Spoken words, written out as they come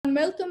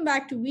welcome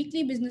back to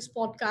Weekly Business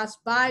Podcast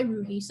by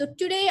Ruhi. So,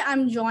 today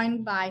I'm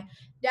joined by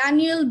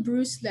Daniel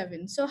Bruce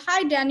Levin. So,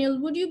 hi Daniel,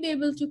 would you be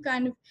able to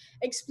kind of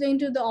explain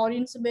to the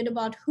audience a bit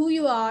about who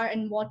you are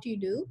and what you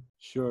do?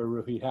 Sure,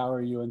 Ruhi. How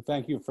are you? And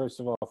thank you, first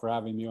of all, for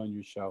having me on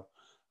your show.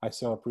 I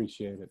so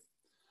appreciate it.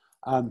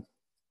 Um,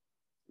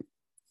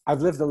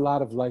 I've lived a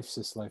lot of lives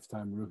this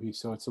lifetime, Ruhi,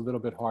 so it's a little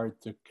bit hard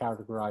to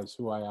categorize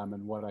who I am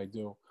and what I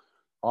do.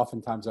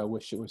 Oftentimes, I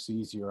wish it was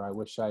easier. I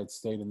wish I had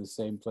stayed in the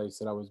same place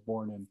that I was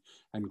born in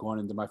and gone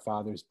into my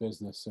father's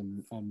business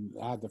and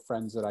had the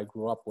friends that I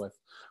grew up with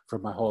for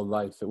my whole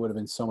life. It would have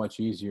been so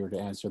much easier to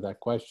answer that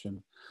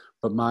question.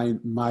 But my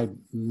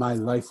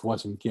life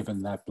wasn't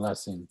given that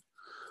blessing.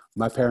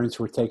 My parents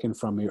were taken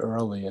from me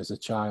early as a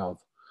child,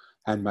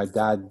 and my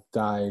dad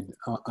died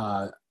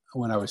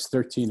when I was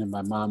 13 and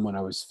my mom when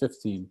I was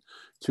 15,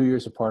 2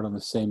 years apart on the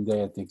same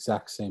day at the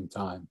exact same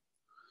time.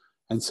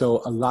 And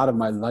so a lot of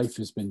my life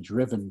has been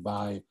driven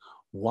by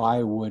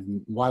why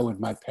would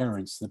my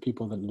parents, the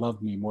people that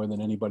loved me more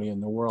than anybody in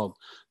the world,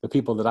 the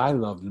people that I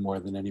loved more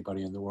than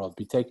anybody in the world,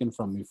 be taken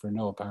from me for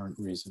no apparent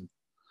reason?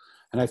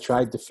 And I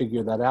tried to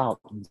figure that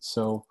out. And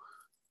so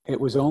it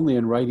was only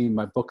in writing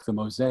my book, The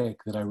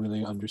Mosaic, that I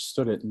really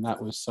understood it. And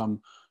that was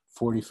some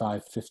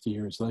 45, 50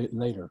 years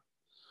later,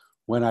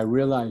 when I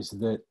realized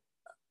that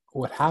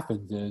what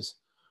happened is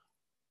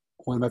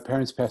when my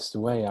parents passed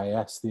away, I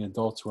asked the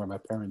adults where my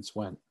parents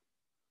went.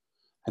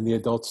 And the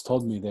adults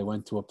told me they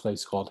went to a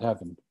place called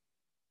heaven.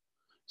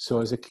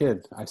 So as a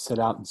kid, I set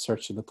out in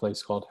search of the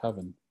place called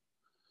heaven.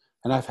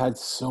 And I've had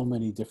so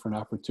many different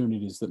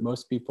opportunities that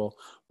most people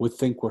would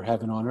think were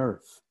heaven on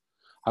earth.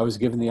 I was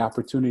given the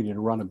opportunity to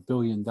run $1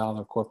 billion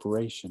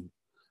corporation,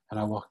 and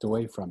I walked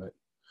away from it.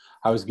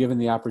 I was given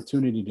the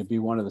opportunity to be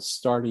one of the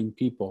starting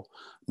people.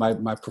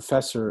 My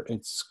professor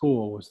at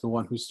school was the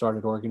one who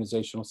started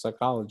organizational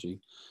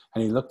psychology.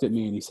 And he looked at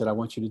me and he said, I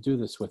want you to do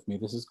this with me.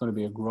 This is going to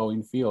be a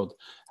growing field,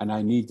 and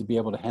I need to be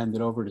able to hand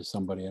it over to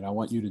somebody. And I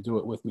want you to do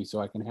it with me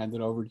so I can hand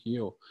it over to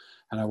you.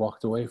 And I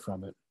walked away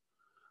from it.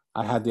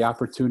 I had the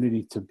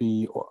opportunity to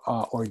be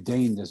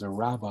ordained as a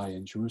rabbi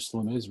in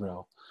Jerusalem,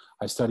 Israel.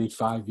 I studied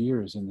 5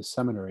 years in the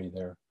seminary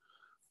there.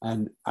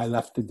 And I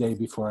left the day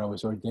before I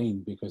was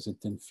ordained because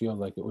it didn't feel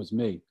like it was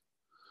me.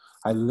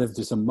 I lived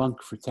as a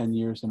monk for 10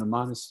 years in a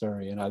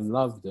monastery, and I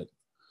loved it.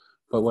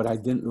 But what I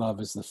didn't love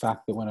is the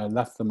fact that when I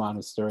left the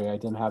monastery, I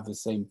didn't have the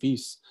same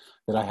peace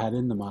that I had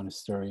in the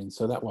monastery. And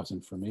so that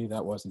wasn't for me.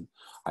 It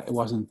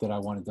wasn't that I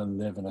wanted to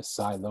live in a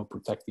silo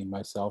protecting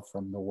myself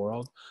from the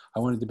world.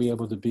 I wanted to be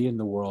able to be in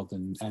the world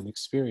and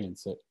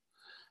experience it.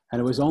 And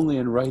it was only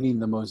in writing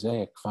The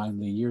Mosaic,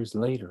 finally, years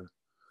later,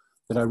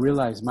 that I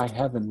realized my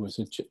heaven was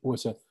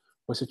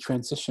a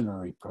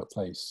transitionary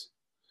place.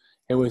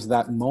 It was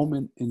that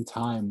moment in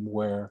time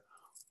where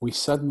we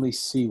suddenly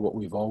see what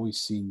we've always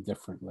seen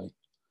differently.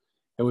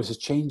 It was a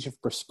change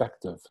of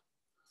perspective.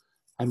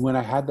 And when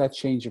I had that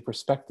change of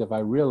perspective, I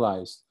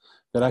realized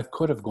that I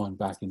could have gone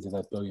back into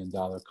that $1 billion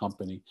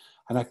company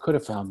and I could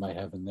have found my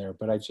heaven there,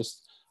 but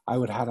I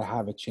would have to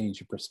have a change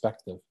of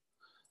perspective.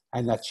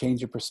 And that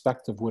change of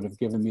perspective would have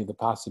given me the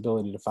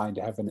possibility to find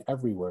heaven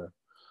everywhere.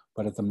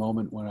 But at the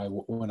moment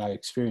when I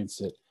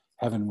experienced it,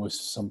 heaven was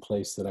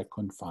someplace that I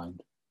couldn't find.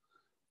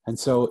 And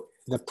so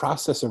the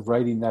process of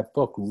writing that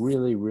book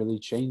really, really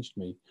changed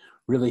me,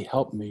 really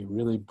helped me,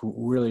 really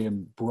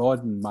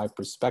broadened my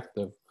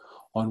perspective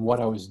on what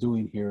I was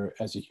doing here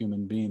as a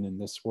human being in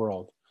this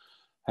world.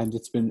 And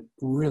it's been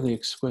really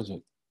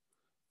exquisite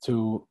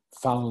to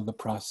follow the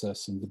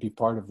process and to be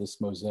part of this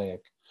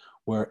mosaic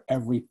where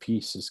every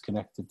piece is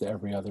connected to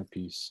every other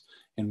piece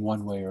in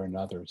one way or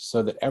another,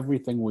 so that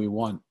everything we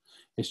want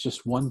is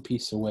just one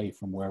piece away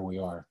from where we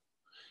are.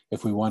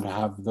 If we want to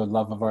have the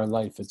love of our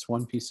life, it's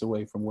one piece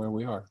away from where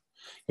we are.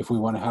 If we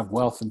want to have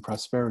wealth and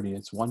prosperity,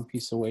 it's one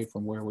piece away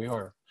from where we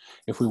are.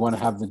 If we want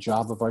to have the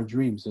job of our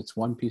dreams, it's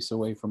one piece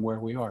away from where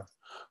we are.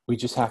 We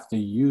just have to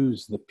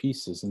use the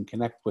pieces and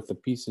connect with the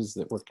pieces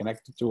that we're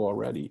connected to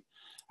already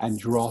and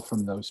draw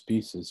from those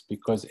pieces,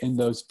 because in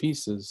those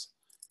pieces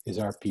is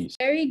our peace.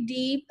 Very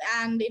deep,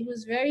 and it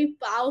was very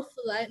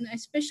powerful. And I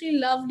especially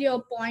loved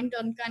your point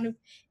on kind of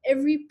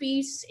every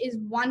piece is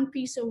one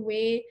piece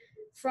away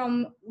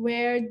from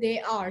where they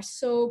are.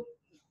 So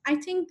I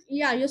think,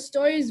 yeah, your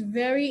story is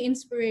very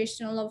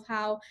inspirational of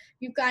how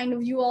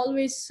you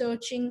always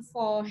searching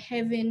for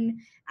heaven,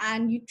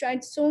 and you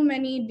tried so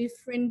many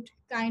different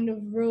kind of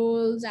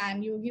roles,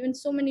 and you were given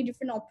so many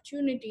different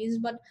opportunities,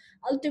 but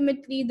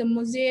ultimately the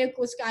mosaic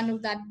was kind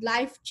of that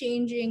life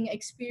changing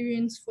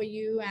experience for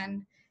you.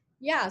 And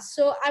yeah,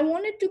 so I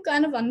wanted to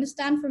kind of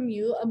understand from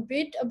you a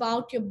bit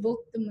about your book,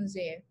 The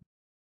Mosaic.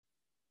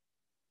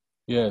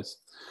 Yes.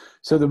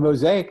 So the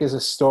mosaic is a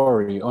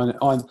story.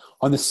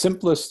 On the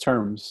simplest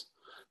terms,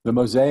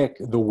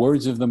 the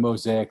words of the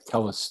mosaic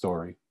tell a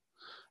story.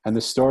 And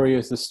the story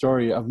is the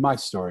story of my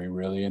story,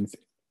 really,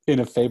 in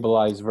a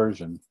fableized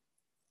version.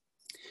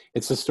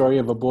 It's the story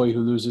of a boy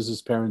who loses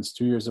his parents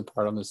 2 years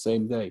apart on the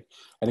same day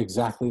at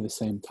exactly the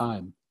same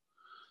time.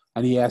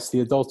 And he asks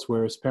the adults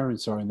where his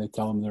parents are, and they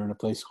tell him they're in a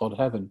place called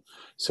heaven.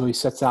 So he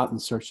sets out in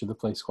search of the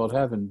place called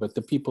heaven. But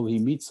the people he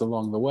meets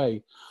along the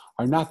way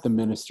are not the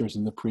ministers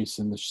and the priests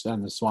and the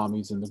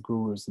swamis and the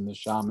gurus and the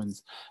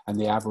shamans and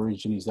the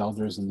aborigines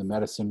elders and the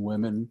medicine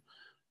women.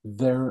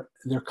 They're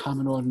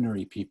common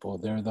ordinary people.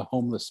 They're the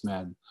homeless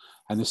man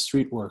and the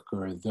street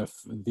worker,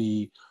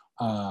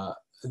 uh,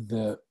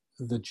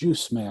 the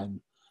juice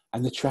man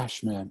and the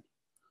trash man.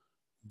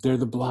 They're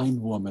the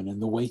blind woman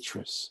and the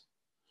waitress.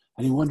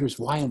 And he wonders,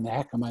 why in the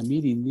heck am I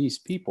meeting these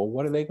people?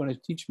 What are they going to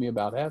teach me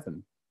about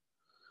heaven?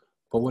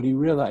 But what he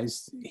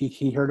realized,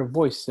 he heard a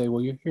voice say,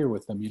 well, you're here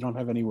with them. You don't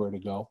have anywhere to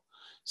go.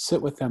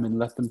 Sit with them and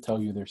let them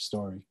tell you their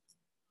story.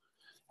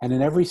 And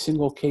in every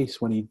single case,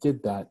 when he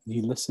did that,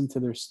 he listened to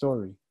their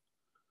story.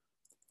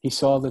 He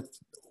saw that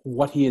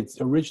what he had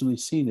originally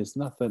seen is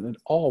nothing at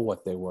all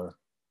what they were.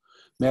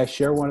 May I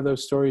share one of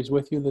those stories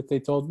with you that they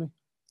told me?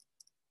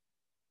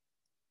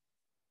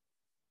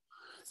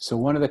 So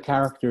one of the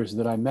characters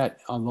that I met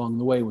along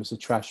the way was a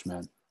trash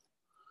man.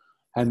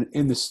 And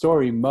in the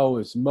story, Mo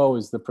is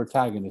the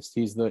protagonist.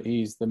 He's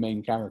the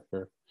main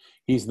character.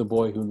 He's the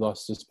boy who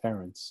lost his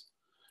parents.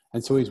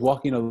 And so he's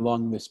walking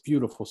along this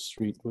beautiful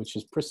street, which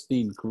is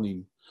pristine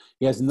clean.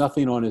 He has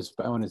nothing on his,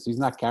 he's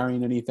not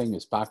carrying anything.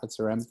 His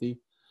pockets are empty.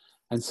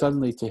 And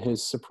suddenly, to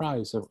his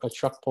surprise, a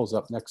truck pulls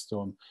up next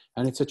to him,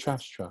 and it's a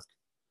trash truck.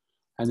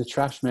 And the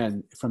trash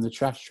man from the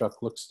trash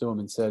truck looks to him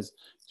and says,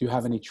 do you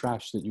have any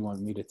trash that you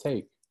want me to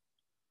take?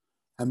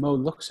 And Mo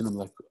looks at him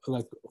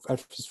like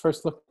at his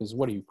first look is,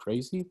 what are you,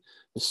 crazy?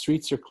 The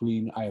streets are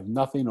clean. I have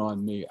nothing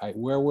on me.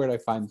 Where would I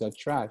find that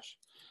trash?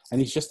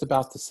 And he's just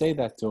about to say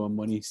that to him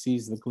when he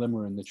sees the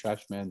glimmer in the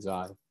trash man's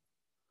eye.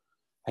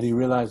 And he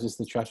realizes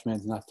the trash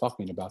man's not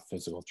talking about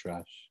physical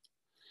trash.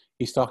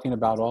 He's talking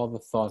about all the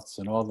thoughts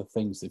and all the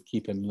things that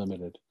keep him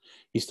limited.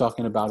 He's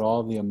talking about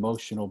all the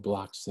emotional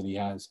blocks that he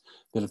has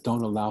that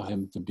don't allow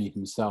him to be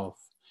himself.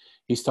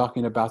 He's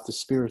talking about the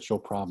spiritual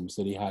problems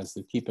that he has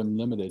that keep him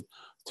limited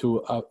to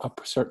a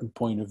certain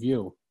point of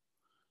view.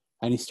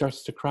 And he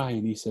starts to cry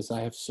and he says,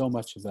 I have so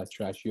much of that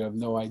trash. You have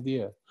no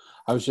idea.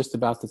 I was just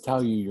about to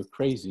tell you you're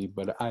crazy,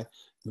 but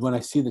when I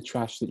see the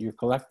trash that you're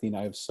collecting,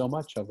 I have so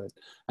much of it.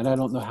 And I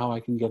don't know how I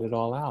can get it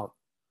all out.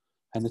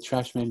 And the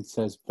trash man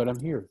says, but I'm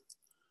here.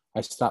 I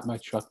stopped my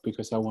truck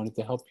because I wanted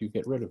to help you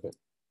get rid of it.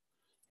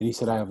 And he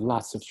said, I have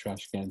lots of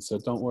trash cans, so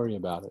don't worry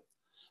about it.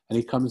 And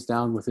he comes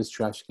down with his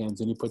trash cans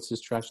and he puts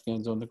his trash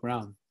cans on the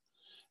ground.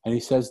 And he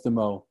says to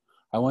Mo,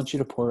 I want you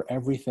to pour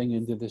everything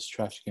into this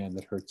trash can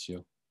that hurts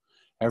you.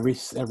 Every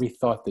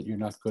thought that you're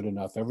not good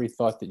enough, every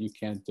thought that you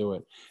can't do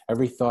it,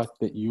 every thought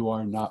that you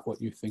are not what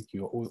you think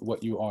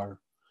what you are.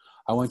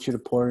 I want you to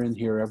pour in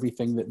here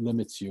everything that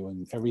limits you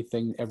and every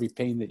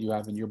pain that you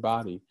have in your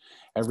body,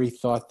 every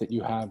thought that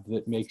you have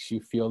that makes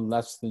you feel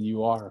less than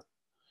you are.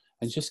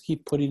 And just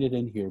keep putting it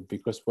in here,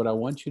 because what I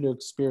want you to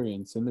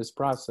experience in this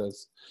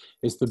process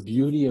is the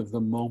beauty of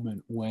the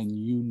moment when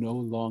you no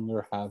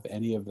longer have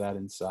any of that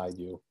inside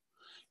you.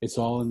 It's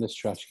all in this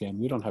trash can.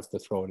 We don't have to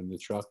throw it in the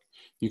truck.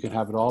 You can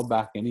have it all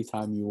back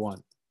anytime you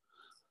want.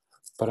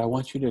 But I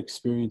want you to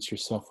experience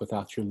yourself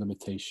without your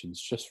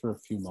limitations just for a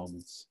few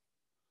moments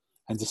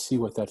and to see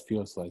what that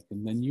feels like.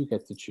 And then you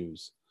get to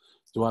choose.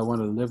 Do I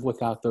want to live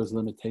without those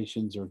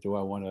limitations, or do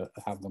I want to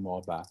have them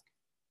all back?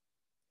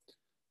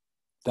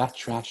 That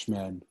trash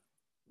man,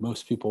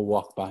 most people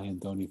walk by and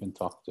don't even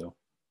talk to.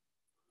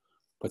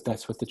 But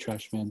that's what the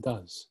trash man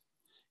does.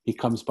 He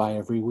comes by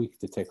every week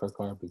to take our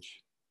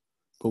garbage.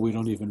 But we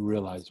don't even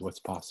realize what's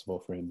possible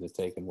for him to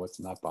take and what's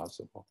not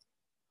possible.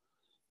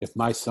 If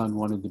my son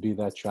wanted to be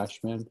that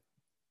trash man,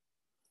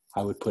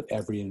 I would put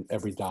every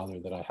dollar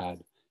that I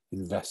had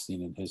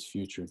investing in his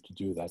future to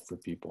do that for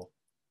people.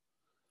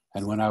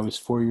 And when I was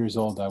 4 years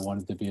old, I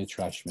wanted to be a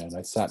trash man.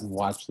 I sat and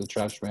watched the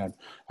trash man,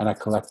 and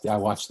I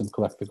watched them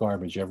collect the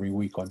garbage every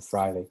week on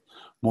Friday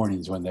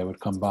mornings when they would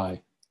come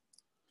by.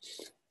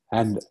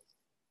 And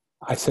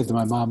I said to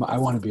my mom, I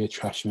want to be a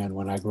trash man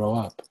when I grow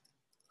up.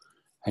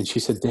 And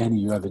she said, Danny,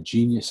 you have a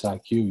genius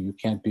IQ. You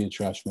can't be a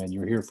trash man.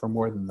 You're here for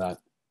more than that.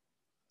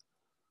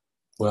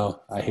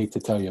 Well, I hate to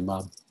tell you,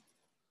 Mom,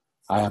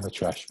 I am a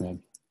trash man,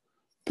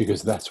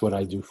 because that's what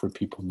I do for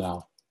people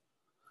now.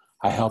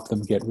 I help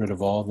them get rid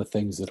of all the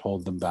things that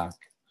hold them back,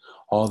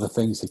 all the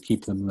things that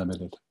keep them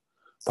limited,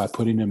 by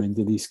putting them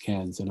into these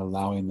cans and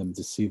allowing them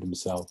to see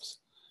themselves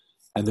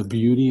and the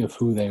beauty of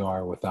who they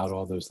are without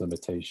all those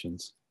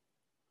limitations.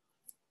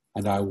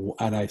 And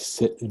I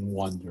sit in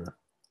wonder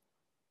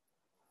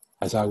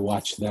as I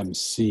watch them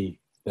see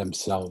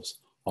themselves,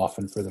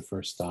 often for the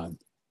first time,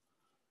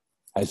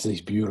 as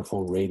these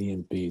beautiful,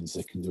 radiant beings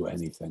that can do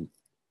anything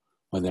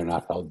when they're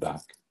not held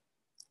back.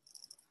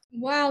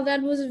 Wow,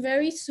 that was a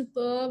very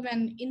superb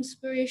and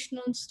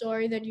inspirational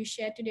story that you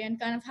shared today, and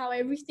kind of how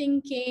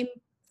everything came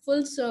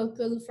full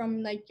circle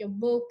from like your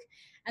book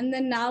and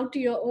then now to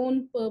your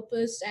own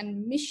purpose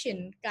and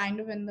mission, kind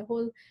of, and the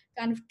whole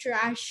kind of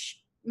trash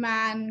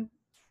man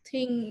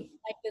thing,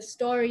 like the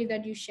story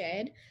that you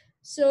shared.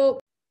 So,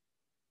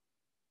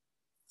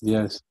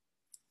 Yes.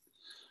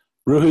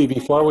 Ruhi,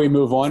 before we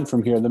move on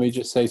from here, let me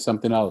just say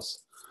something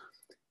else.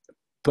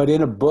 But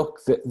in a book,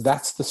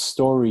 that's the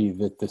story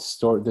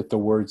that the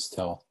words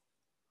tell.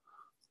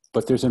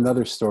 But there's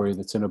another story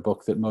that's in a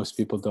book that most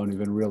people don't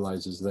even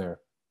realize is there.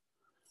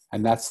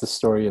 And that's the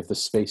story of the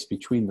space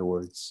between the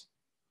words.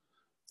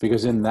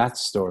 Because in that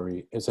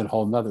story is a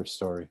whole nother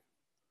story.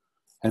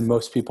 And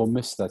most people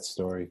miss that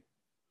story.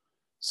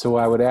 So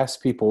I would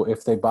ask people,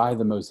 if they buy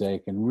the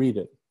mosaic and read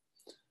it,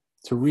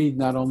 to read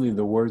not only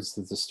the words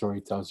that the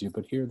story tells you,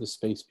 but hear the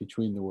space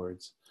between the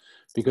words.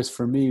 Because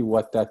for me,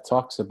 what that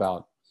talks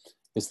about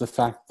is the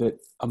fact that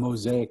a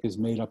mosaic is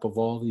made up of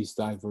all these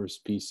diverse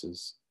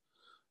pieces.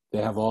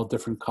 They have all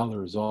different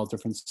colors, all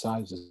different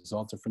sizes,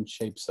 all different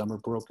shapes. Some are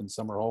broken,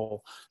 some are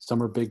whole,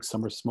 some are big,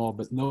 some are small,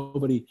 but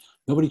nobody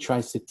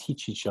tries to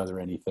teach each other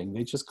anything.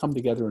 They just come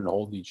together and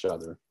hold each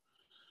other.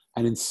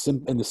 And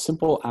in the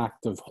simple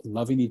act of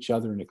loving each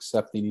other and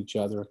accepting each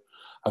other,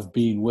 of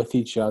being with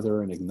each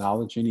other and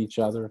acknowledging each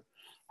other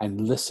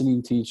and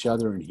listening to each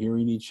other and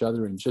hearing each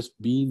other and just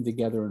being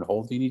together and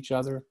holding each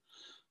other,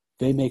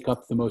 they make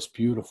up the most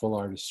beautiful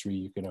artistry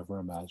you could ever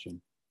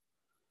imagine.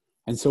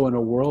 And so in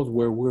a world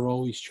where we're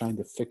always trying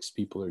to fix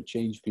people or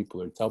change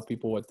people or tell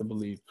people what to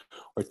believe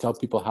or tell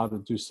people how to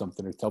do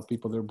something or tell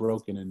people they're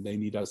broken and they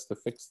need us to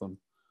fix them,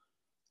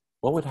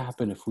 what would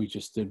happen if we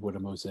just did what a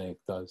mosaic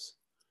does?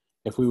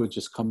 If we would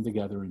just come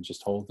together and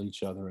just hold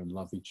each other and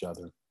love each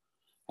other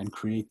and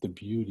create the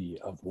beauty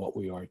of what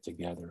we are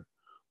together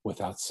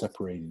without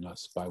separating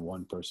us by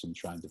one person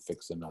trying to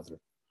fix another.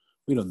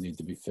 We don't need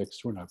to be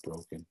fixed. We're not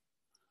broken.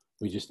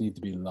 We just need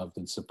to be loved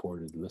and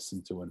supported,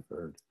 listened to and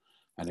heard,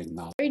 and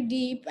acknowledged. Very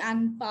deep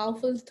and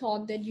powerful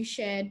thought that you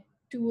shared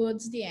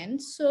towards the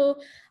end. So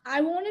I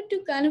wanted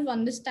to kind of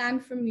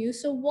understand from you.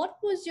 So what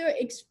was your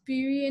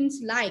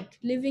experience like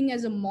living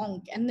as a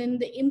monk, and then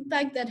the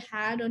impact that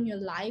had on your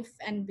life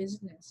and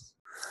business?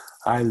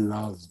 I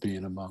love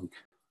being a monk.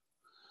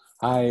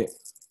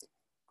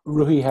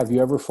 Ruhi, have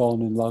you ever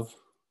fallen in love?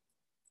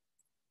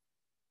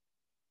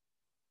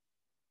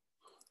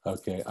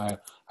 Okay,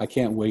 I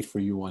can't wait for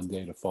you one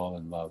day to fall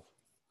in love.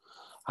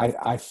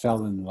 I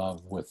fell in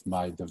love with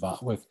my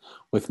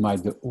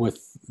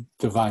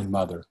divine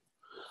mother.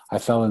 I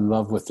fell in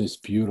love with this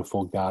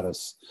beautiful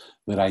goddess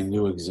that I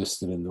knew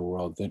existed in the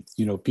world. That,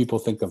 you know, people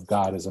think of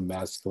God as a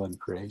masculine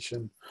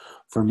creation.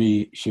 For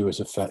me, she was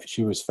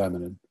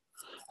feminine,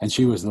 and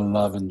she was the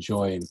love and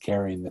joy and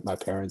caring that my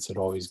parents had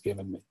always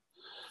given me.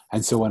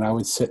 And so when I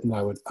would sit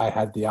and I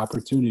had the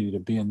opportunity to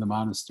be in the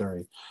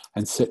monastery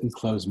and sit and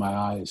close my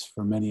eyes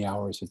for many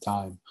hours at a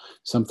time.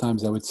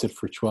 Sometimes I would sit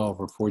for 12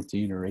 or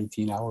 14 or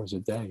 18 hours a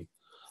day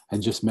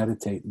and just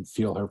meditate and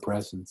feel her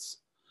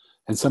presence.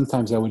 And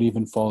sometimes I would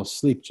even fall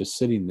asleep just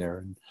sitting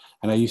there.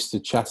 And I used to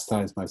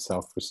chastise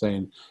myself for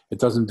saying, it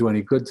doesn't do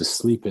any good to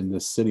sleep in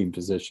this sitting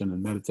position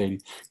and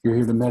meditating. You're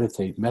here to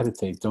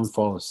meditate, don't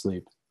fall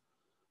asleep.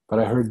 But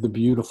I heard the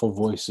beautiful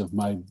voice of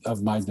my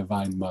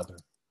divine mother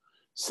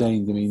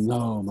saying to me,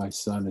 no, my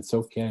son, it's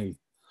okay.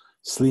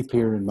 Sleep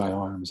here in my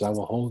arms. I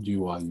will hold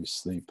you while you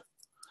sleep.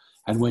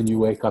 And when you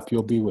wake up,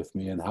 you'll be with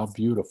me. And how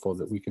beautiful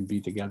that we can be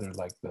together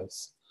like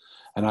this.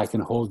 And I can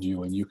hold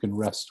you and you can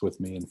rest with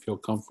me and feel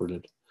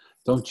comforted.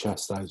 Don't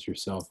chastise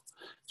yourself.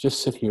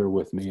 Just sit here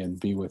with me and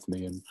be with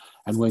me.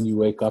 And when you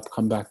wake up,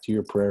 come back to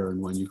your prayer.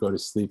 And when you go to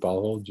sleep,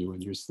 I'll hold you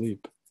in your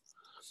sleep.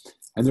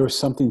 And there was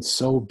something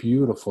so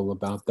beautiful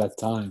about that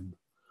time,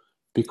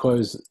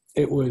 because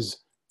there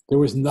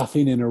was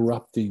nothing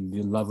interrupting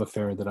the love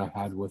affair that I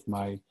had with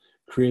my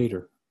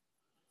creator.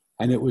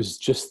 And it was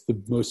just the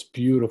most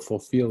beautiful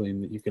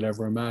feeling that you could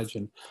ever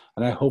imagine.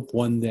 And I hope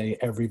one day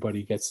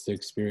everybody gets to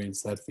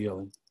experience that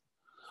feeling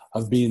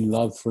of being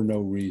loved for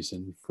no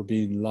reason, for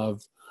being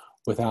loved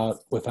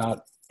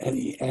without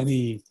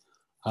any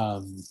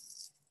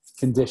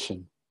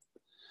condition.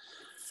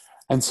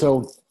 And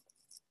so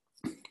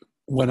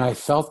when I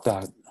felt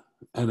that,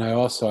 and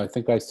I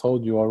think I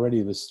told you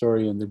already the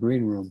story in the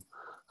green room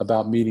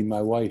about meeting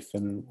my wife,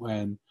 and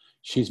when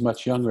she's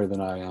much younger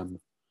than I am.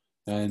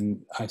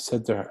 And I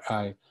said to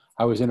her,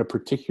 I was in a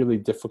particularly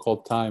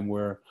difficult time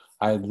where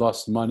I had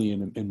lost money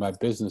in my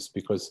business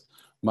because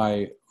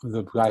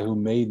the guy who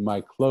made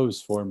my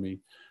clothes for me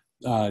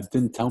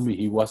didn't tell me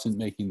he wasn't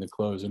making the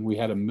clothes. And we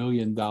had $1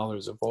 million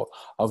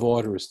of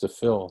orders to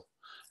fill.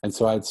 And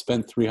so I'd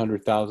spent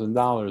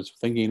 $300,000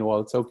 thinking,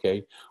 well, it's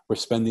okay. We're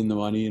spending the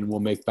money and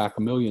we'll make back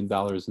 $1 million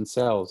in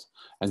sales.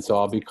 And so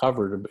I'll be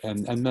covered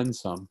and then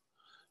some.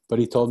 But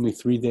he told me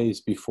 3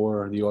 days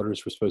before the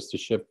orders were supposed to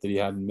ship that he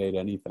hadn't made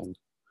anything.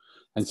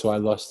 And so I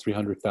lost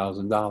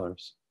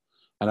 $300,000.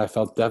 And I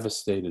felt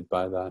devastated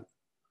by that.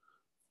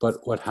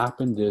 But what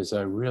happened is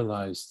I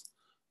realized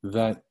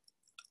that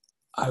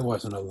I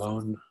wasn't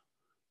alone.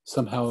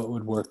 Somehow it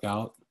would work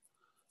out.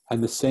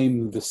 And the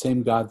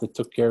same God that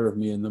took care of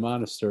me in the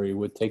monastery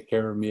would take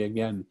care of me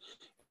again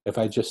if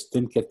I just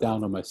didn't get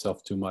down on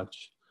myself too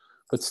much.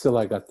 But still,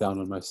 I got down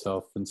on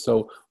myself. And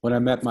so when I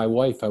met my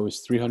wife, I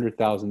was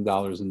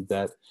 $300,000 in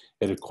debt.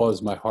 It had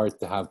caused my heart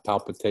to have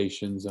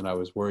palpitations, and I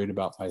was worried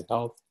about my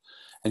health.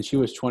 And she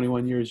was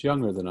 21 years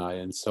younger than I.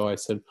 And so I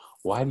said,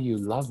 why do you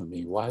love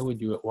me? Why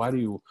do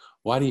you,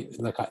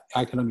 like,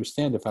 I can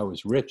understand if I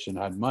was rich and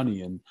had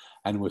money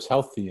and was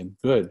healthy and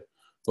good,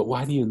 but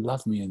why do you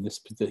love me in this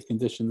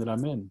condition that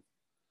I'm in?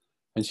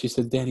 And she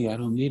said, Danny, I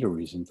don't need a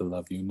reason to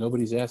love you.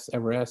 Nobody's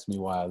ever asked me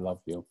why I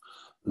love you.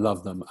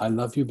 Love them. I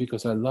love you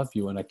because I love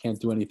you and I can't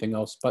do anything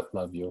else but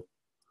love you.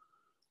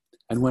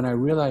 And when I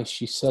realized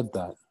she said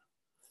that,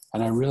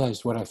 and I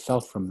realized what I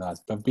felt from that,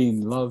 by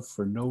being loved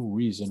for no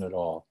reason at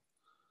all,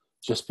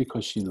 just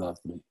because she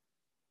loved me.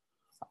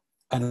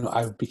 And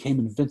I became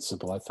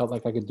invincible. I felt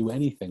like I could do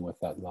anything with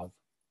that love.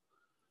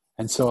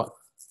 And so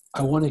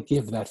I want to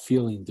give that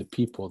feeling to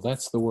people.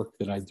 That's the work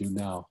that I do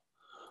now.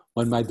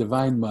 When my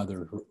Divine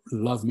Mother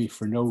loved me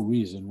for no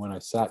reason, when I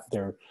sat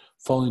there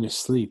falling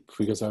asleep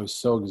because I was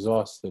so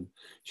exhausted,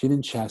 she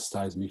didn't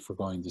chastise me for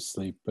going to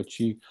sleep, but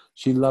she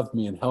loved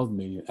me and held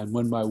me. And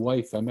when I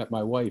met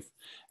my wife,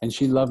 and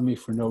she loved me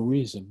for no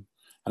reason,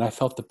 and I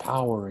felt the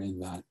power in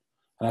that,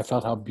 and I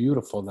felt how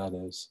beautiful that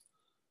is.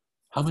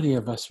 How many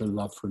of us are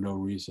loved for no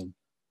reason?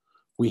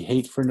 We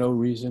hate for no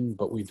reason,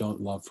 but we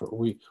don't love for,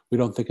 we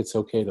don't think it's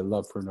okay to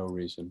love for no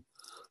reason,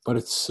 but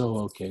it's so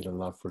okay to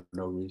love for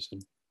no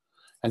reason.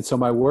 And so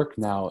my work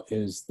now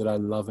is that I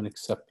love and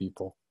accept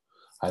people.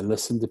 I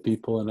listen to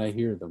people and I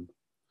hear them.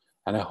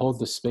 And I hold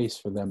the space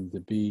for them to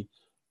be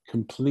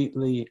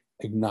completely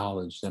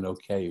acknowledged and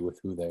okay with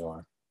who they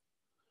are.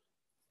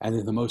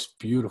 And the most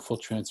beautiful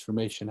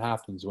transformation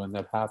happens when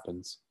that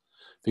happens.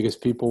 Because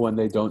people, when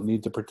they don't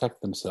need to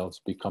protect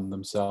themselves, become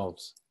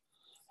themselves.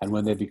 And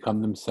when they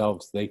become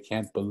themselves, they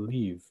can't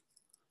believe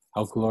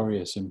how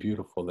glorious and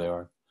beautiful they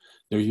are.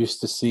 They're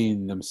used to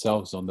seeing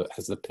themselves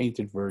as the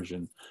painted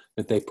version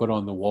that they put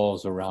on the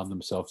walls around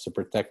themselves to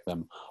protect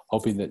them,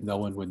 hoping that no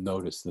one would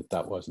notice that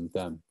that wasn't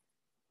them.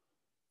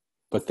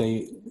 But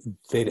they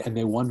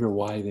wonder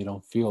why they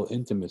don't feel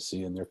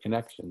intimacy in their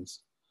connections.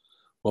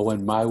 Well,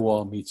 when my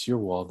wall meets your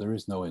wall, there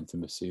is no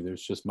intimacy.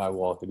 There's just my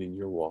wall hitting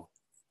your wall.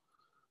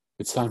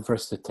 It's time for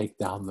us to take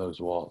down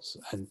those walls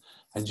and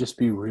just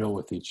be real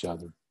with each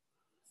other.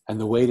 And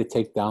the way to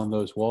take down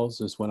those walls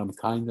is when I'm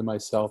kind to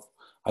myself.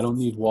 I don't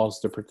need walls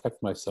to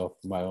protect myself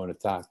from my own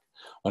attack.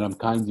 When I'm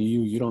kind to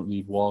you, you don't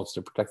need walls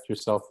to protect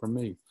yourself from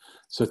me.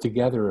 So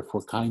together, if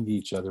we're kind to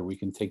each other, we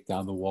can take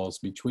down the walls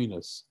between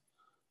us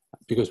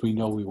because we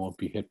know we won't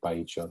be hit by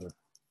each other.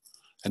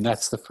 And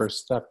that's the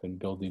first step in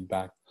building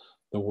back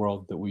the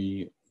world that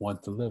we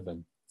want to live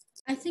in.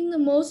 I think the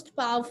most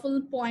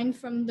powerful point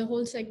from the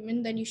whole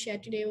segment that you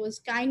shared today was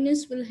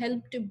kindness will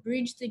help to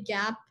bridge the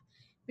gap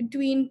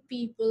between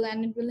people,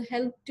 and it will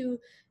help to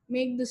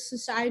make the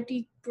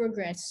society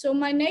progress. So,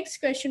 my next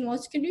question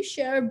was, could you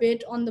share a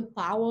bit on the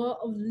power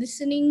of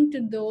listening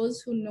to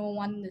those who no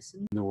one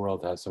listens? The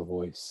world has a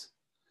voice,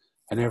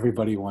 and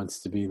everybody wants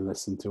to be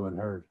listened to and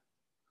heard.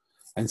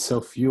 And so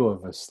few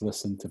of us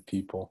listen to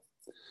people.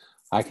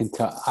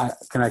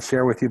 Can I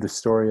share with you the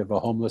story of a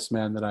homeless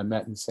man that I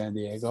met in San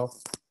Diego?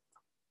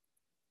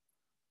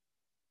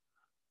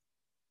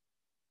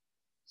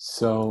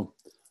 So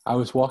I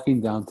was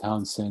walking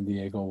downtown San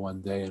Diego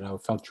one day, and I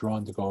felt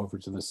drawn to go over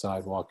to the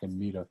sidewalk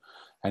and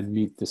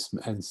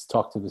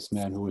talk to this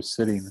man who was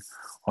sitting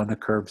on the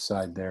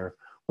curbside there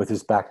with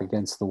his back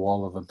against the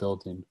wall of a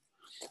building.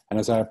 And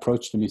as I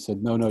approached him, he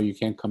said, no, you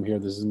can't come here.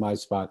 This is my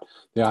spot.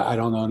 I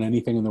don't own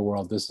anything in the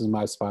world. This is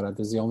my spot.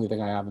 This is the only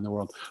thing I have in the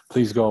world.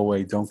 Please go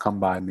away. Don't come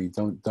by me.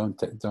 Don't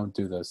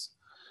do this.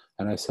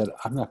 And I said,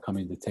 I'm not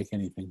coming to take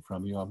anything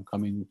from you. I'm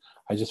coming.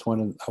 I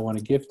want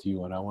to give to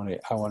you, and I want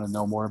to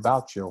know more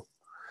about you.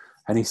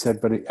 And he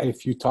said, but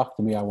if you talk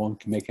to me, I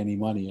won't make any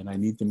money, and I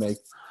need to make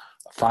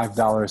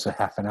 $5 a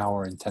half an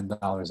hour and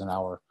 $10 an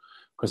hour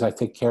because I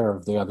take care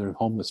of the other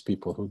homeless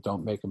people who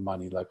don't make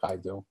money like I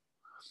do.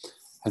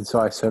 And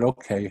so I said,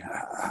 okay.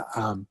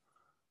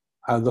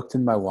 I looked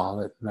in my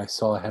wallet and I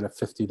saw I had a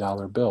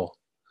 $50 bill.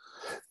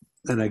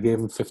 And I gave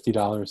him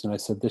 $50 and I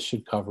said, this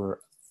should cover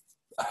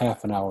a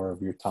half an hour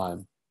of your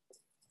time.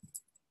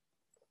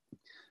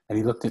 And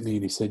he looked at me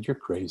and he said, you're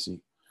crazy.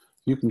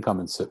 You can come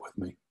and sit with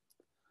me.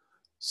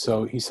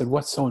 So he said,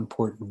 what's so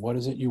important? What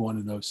is it you want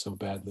to know so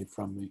badly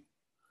from me?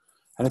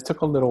 And it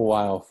took a little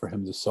while for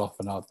him to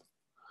soften up.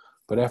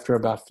 But after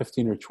about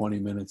 15 or 20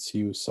 minutes,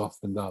 he was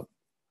softened up.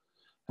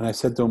 And I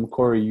said to him,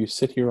 Corey, you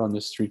sit here on the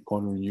street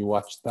corner and you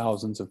watch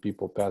thousands of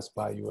people pass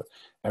by you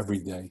every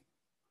day.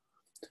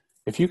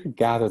 If you could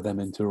gather them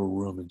into a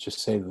room and just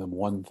say to them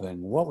one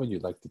thing, what would you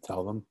like to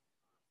tell them?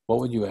 What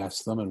would you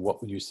ask them and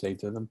what would you say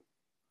to them?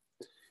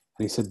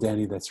 And he said,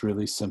 Danny, that's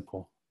really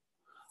simple.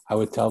 I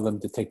would tell them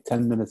to take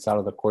 10 minutes out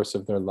of the course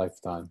of their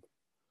lifetime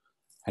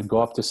and go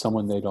up to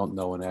someone they don't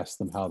know and ask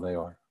them how they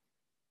are.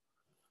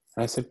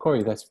 And I said,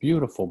 Corey, that's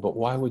beautiful, but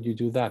why would you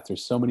do that?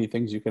 There's so many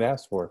things you could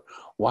ask for.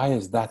 Why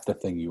is that the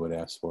thing you would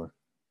ask for?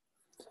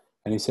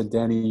 And he said,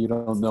 Danny, you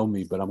don't know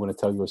me, but I'm going to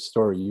tell you a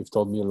story. You've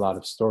told me a lot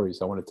of stories.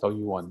 I want to tell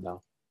you one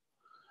now.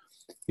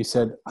 He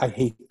said, I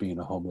hate being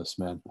a homeless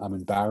man. I'm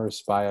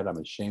embarrassed by it. I'm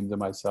ashamed of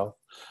myself.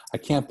 I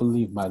can't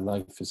believe my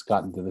life has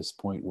gotten to this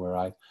point where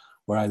I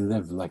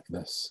live like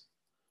this.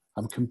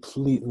 I'm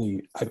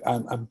completely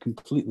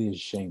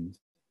ashamed.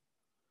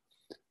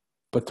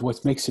 But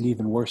what makes it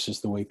even worse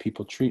is the way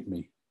people treat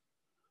me.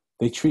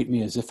 They treat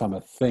me as if I'm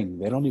a thing.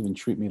 They don't even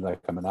treat me like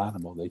I'm an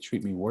animal. They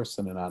treat me worse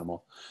than an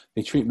animal.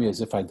 They treat me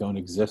as if I don't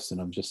exist and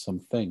I'm just some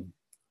thing.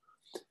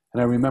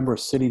 And I remember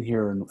sitting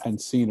here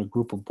and seeing a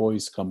group of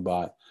boys come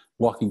by,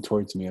 walking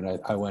towards me, and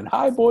I went,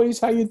 "Hi, boys,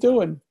 how you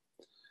doing?"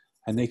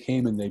 And they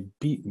came and they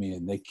beat me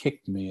and they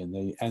kicked me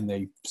and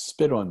they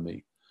spit on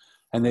me,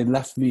 and they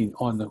left me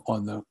on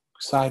the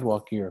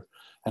sidewalk here,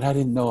 and I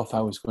didn't know if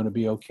I was going to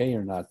be okay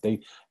or not.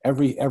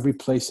 Every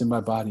place in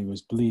my body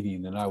was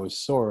bleeding, and I was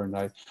sore, and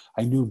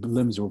I knew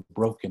limbs were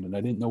broken, and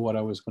I didn't know what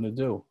I was going to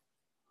do.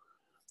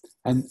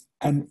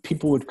 And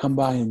people would come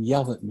by and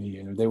yell at me,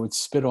 or they would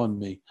spit on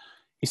me.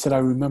 He said, "I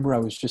remember I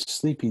was just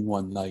sleeping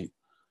one night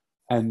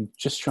and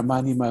just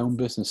minding my own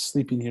business,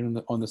 sleeping here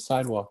on the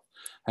sidewalk,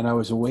 and I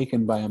was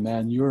awakened by a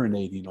man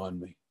urinating on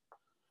me.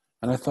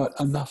 And I thought,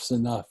 enough's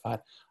enough.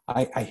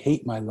 I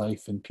hate my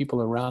life, and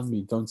people around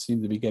me don't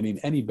seem to be getting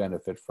any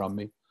benefit from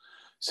me.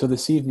 So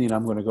this evening,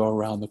 I'm going to go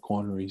around the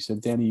corner." He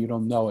said, "Danny, you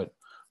don't know it,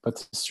 but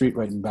the street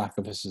right in back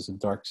of us is a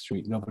dark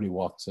street. Nobody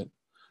walks it.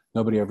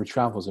 Nobody ever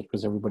travels it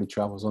because everybody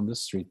travels on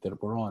this street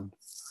that we're on."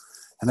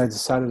 And I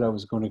decided I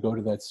was going to go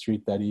to that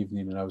street that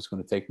evening, and I was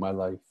going to take my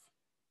life.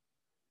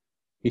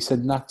 He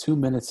said, not 2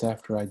 minutes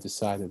after I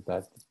decided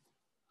that,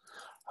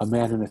 a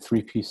man in a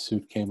three-piece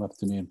suit came up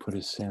to me and put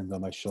his hand on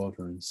my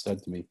shoulder and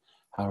said to me,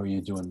 "How are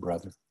you doing,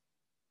 brother?"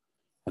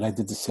 And I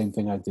did the same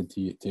thing I did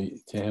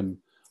to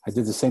him. I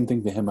did the same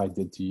thing to him I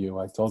did to you.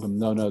 I told him,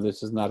 no,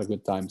 this is not a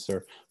good time,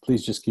 sir.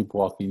 Please just keep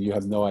walking. You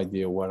have no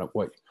idea what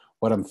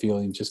I'm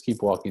feeling. Just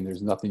keep walking.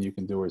 There's nothing you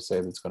can do or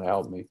say that's going to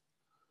help me.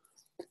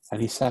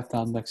 And he sat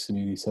down next to me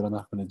and he said, "I'm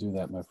not going to do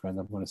that, my friend.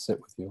 I'm going to sit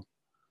with you.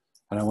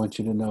 And I want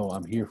you to know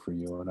I'm here for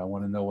you. And I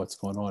want to know what's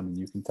going on. And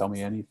you can tell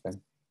me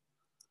anything."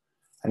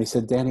 And he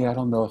said, "Danny, I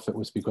don't know if it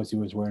was because he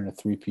was wearing a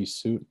three-piece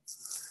suit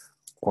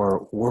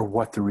or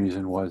what the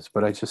reason was,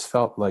 but I just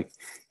felt like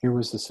here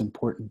was this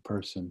important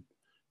person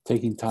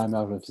taking time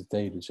out of his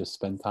day to just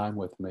spend time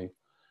with me."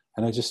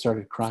 And I just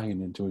started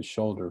crying into his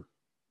shoulder.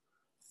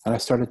 And I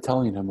started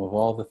telling him of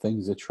all the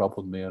things that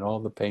troubled me and all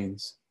the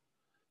pains.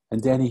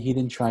 And Danny, he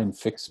didn't try and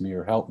fix me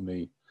or help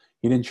me.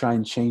 He didn't try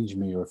and change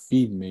me or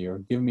feed me or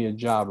give me a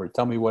job or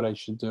tell me what I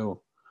should do.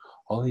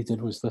 All he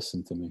did was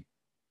listen to me.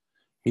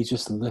 He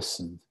just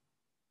listened.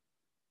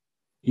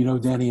 You know,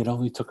 Danny, it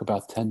only took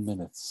about 10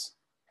 minutes.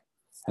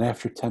 And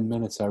after 10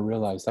 minutes, I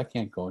realized I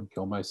can't go and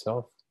kill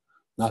myself.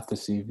 Not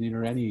this evening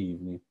or any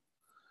evening.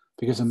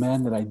 Because a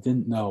man that I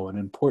didn't know, an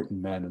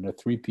important man in a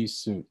three-piece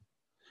suit,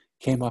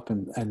 came up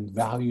and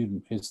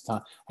valued his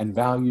time and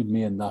valued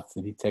me enough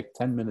that he'd take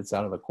 10 minutes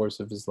out of the course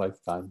of his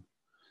lifetime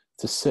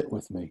to sit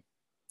with me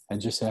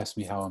and just ask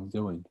me how I'm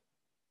doing.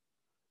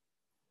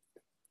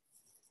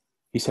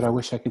 He said, "I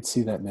wish I could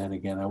see that man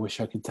again. I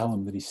wish I could tell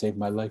him that he saved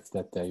my life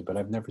that day, but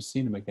I've never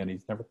seen him again.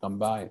 He's never come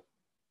by."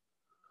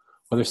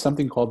 Well, there's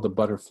something called the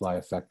butterfly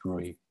effect,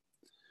 Rui,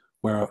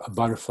 where a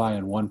butterfly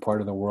in one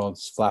part of the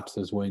world flaps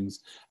his wings,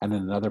 and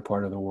in another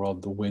part of the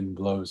world, the wind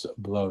blows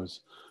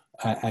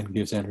and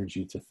gives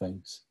energy to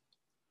things.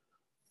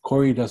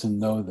 Corey doesn't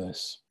know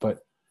this,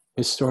 but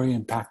his story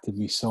impacted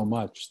me so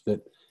much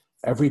that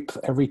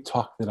every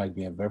talk that I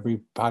give,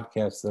 every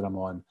podcast that I'm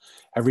on,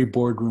 every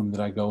boardroom that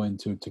I go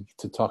into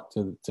to talk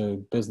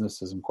to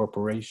businesses and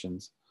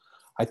corporations,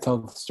 I tell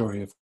the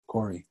story of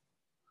Corey.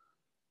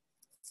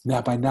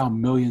 Now, by now,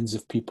 millions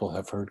of people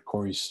have heard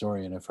Corey's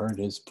story and have heard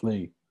his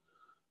plea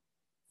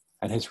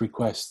and his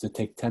request to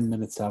take 10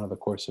 minutes out of the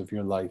course of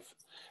your life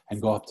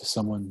and go up to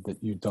someone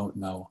that you don't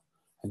know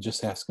and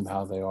just ask them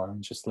how they are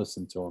and just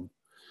listen to them.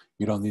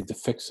 You don't need to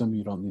fix them.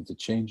 You don't need to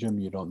change them.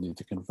 You don't need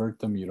to convert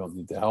them. You don't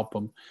need to help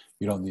them.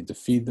 You don't need to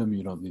feed them.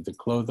 You don't need to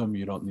clothe them.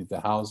 You don't need to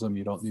house them.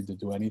 You don't need to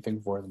do anything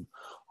for them.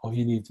 All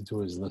you need to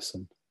do is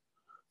listen.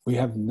 We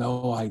have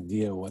no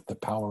idea what the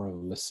power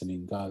of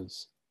listening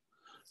does.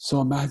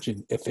 So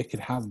imagine if it could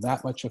have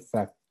that much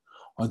effect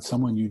on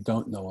someone you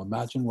don't know.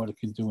 Imagine what it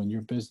can do in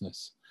your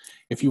business.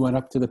 If you went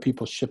up to the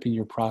people shipping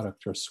your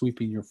product or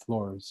sweeping your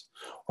floors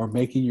or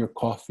making your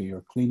coffee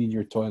or cleaning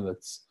your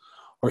toilets,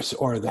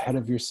 or the head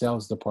of your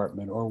sales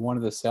department or one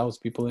of the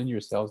salespeople in your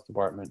sales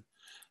department,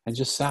 and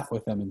just sat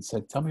with them and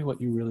said, "Tell me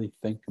what you really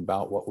think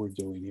about what we're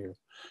doing here.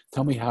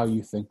 Tell me how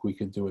you think we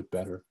could do it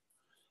better."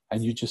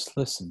 And you just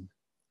listen.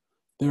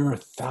 There are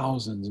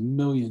thousands,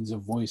 millions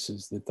of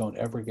voices that don't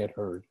ever get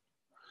heard,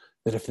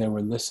 that if they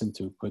were listened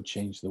to could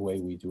change the way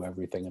we do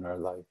everything in our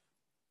life.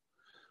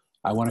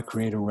 I want to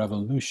create a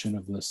revolution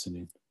of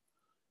listening.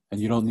 And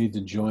you don't need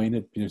to join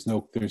it. There's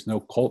no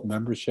cult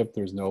membership.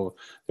 There's no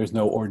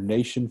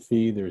ordination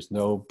fee. There's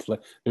no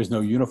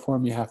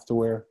uniform you have to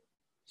wear.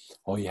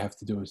 All you have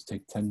to do is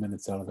take 10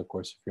 minutes out of the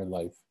course of your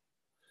life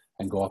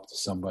and go up to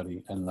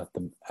somebody and let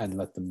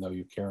them know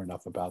you care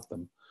enough about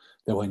them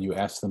that when you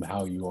ask them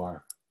how you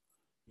are,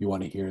 you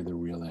want to hear the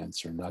real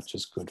answer, not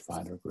just good,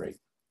 fine, or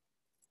great.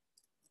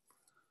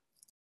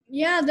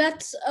 Yeah,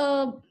 that's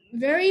a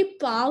very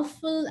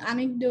powerful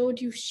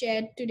anecdote you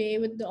shared today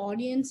with the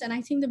audience. And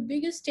I think the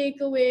biggest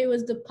takeaway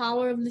was the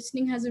power of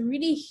listening has a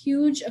really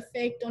huge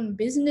effect on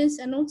business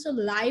and also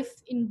life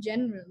in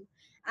general.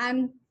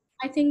 And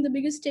I think the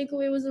biggest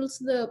takeaway was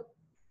also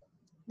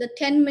the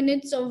 10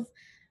 minutes of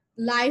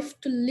life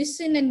to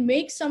listen and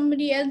make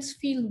somebody else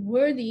feel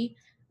worthy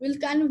will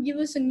kind of give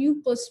us a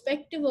new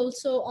perspective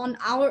also on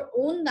our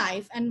own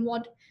life and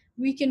what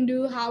we can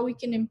do, how we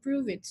can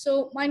improve it.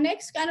 So my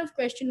next kind of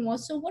question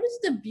was, so what is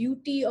the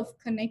beauty of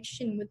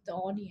connection with the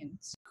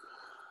audience?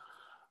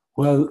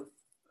 Well,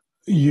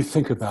 you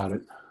think about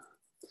it.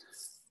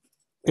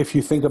 If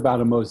you think about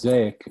a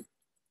mosaic,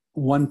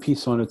 one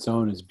piece on its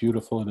own is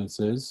beautiful as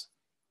it is,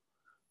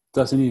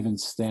 doesn't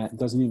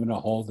even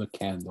hold a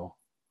candle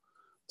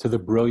to the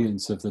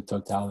brilliance of the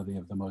totality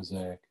of the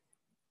mosaic.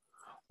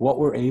 What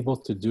we're able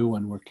to do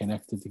when we're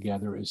connected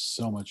together is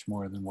so much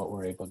more than what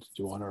we're able to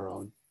do on our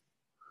own.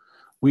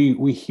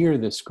 We hear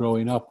this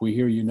growing up. We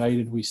hear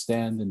united we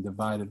stand and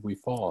divided we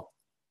fall.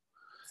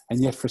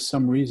 And yet for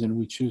some reason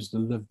we choose to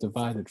live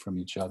divided from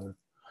each other.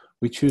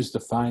 We choose to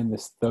find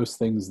those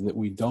things that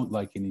we don't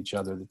like in each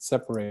other that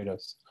separate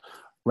us.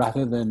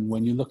 Rather than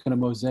when you look at a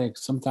mosaic,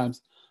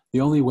 sometimes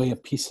the only way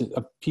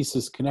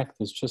pieces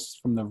connect is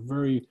just from the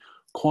very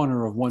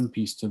corner of one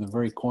piece to the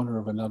very corner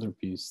of another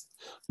piece.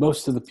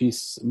 Most of the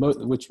piece,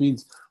 which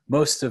means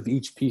most of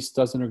each piece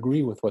doesn't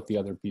agree with what the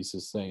other piece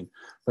is saying.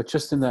 But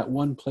just in that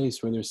one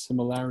place where there's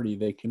similarity,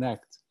 they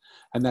connect.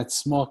 And that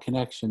small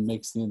connection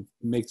makes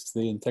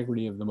the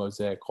integrity of the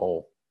mosaic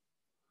whole.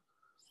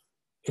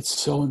 It's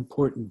so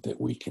important that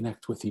we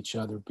connect with each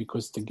other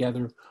because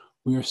together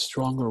we are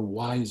stronger,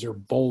 wiser,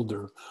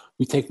 bolder.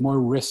 We take more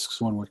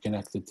risks when we're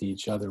connected to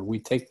each other.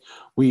 We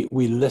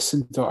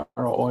listen to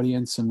our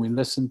audience, and we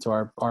listen to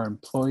our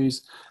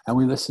employees, and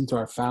we listen to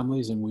our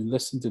families, and we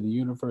listen to the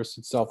universe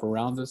itself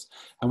around us,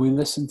 and we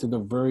listen to the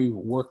very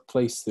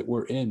workplace that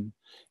we're in.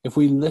 If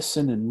we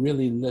listen and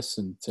really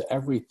listen to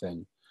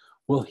everything,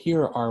 we'll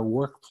hear our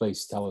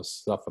workplace tell us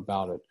stuff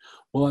about it.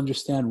 We'll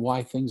understand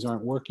why things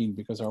aren't working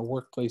because our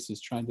workplace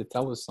is trying to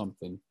tell us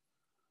something.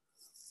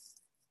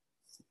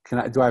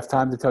 Do I have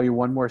time to tell you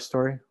one more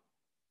story?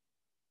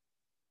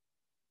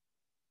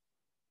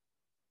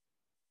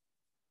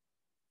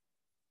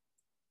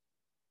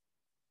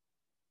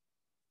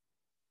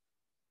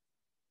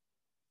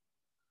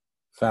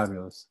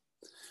 Fabulous.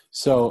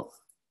 So,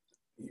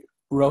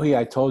 Rohi,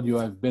 I told you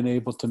I've been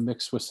able to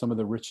mix with some of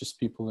the richest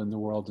people in the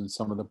world and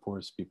some of the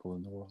poorest people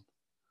in the world.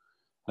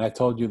 And I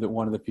told you that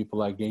one of the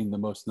people I gained the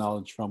most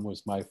knowledge from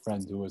was my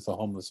friend who was a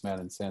homeless man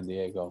in San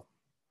Diego.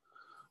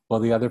 Well,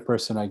 the other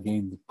person I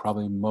gained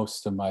probably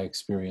most of my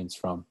experience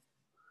from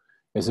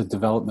is a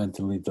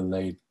developmentally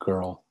delayed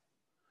girl.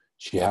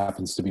 She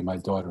happens to be my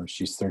daughter.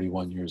 She's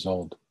 31 years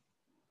old.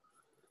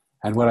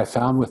 And what I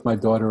found with my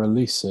daughter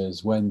Elisa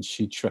is when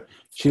she's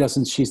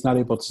not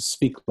able to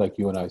speak like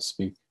you and I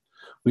speak.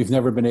 We've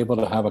never been able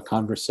to have a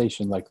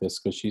conversation like this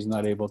because she's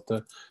not able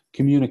to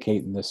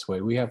communicate in this way.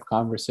 We have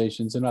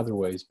conversations in other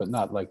ways, but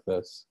not like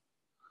this.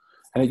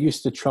 And it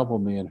used to trouble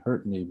me and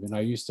hurt me. And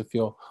I used to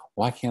feel,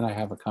 why can't I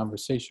have a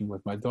conversation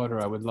with my daughter?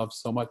 I would love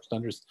so much to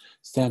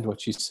understand what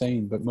she's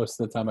saying, but most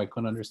of the time I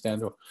couldn't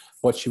understand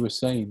what she was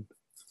saying.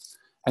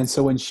 And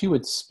so when she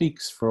would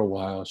speak for a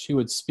while, she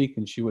would speak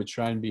and she would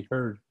try and be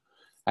heard.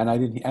 And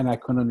I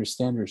couldn't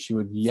understand her. She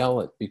would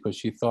yell it because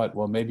she thought,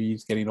 well, maybe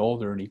he's getting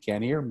older and he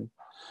can't hear me.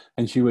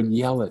 And she would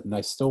yell it, and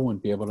I still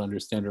wouldn't be able to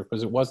understand her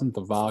because it wasn't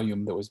the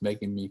volume that was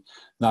making me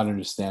not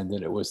understand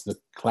it. It was the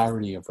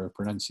clarity of her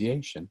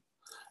pronunciation.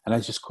 And I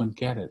just couldn't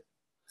get it.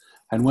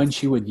 And when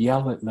she would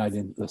yell it and I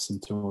didn't listen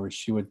to her,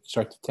 she would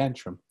start to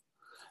tantrum.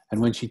 And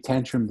when she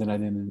tantrumed and I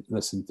didn't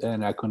listen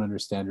and I couldn't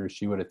understand her,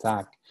 she would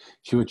attack.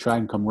 She would try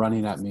and come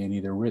running at me and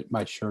either rip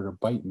my shirt or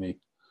bite me.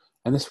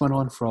 And this went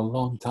on for a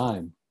long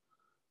time.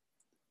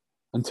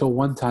 Until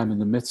one time in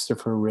the midst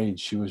of her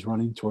rage, she was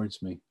running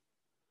towards me.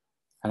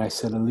 And I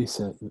said,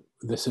 Elisa,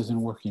 this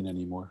isn't working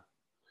anymore.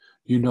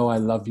 You know I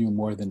love you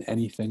more than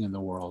anything in the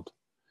world.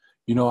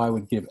 You know I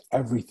would give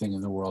everything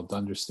in the world to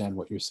understand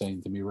what you're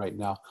saying to me right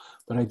now,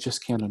 but I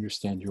just can't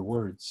understand your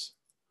words.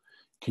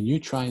 Can you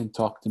try and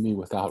talk to me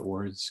without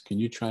words? Can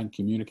you try and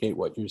communicate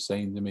what you're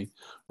saying to me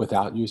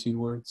without using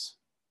words?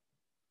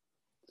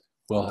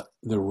 Well,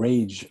 the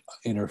rage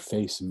in her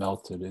face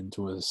melted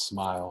into a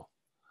smile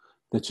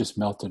that just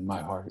melted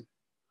my heart.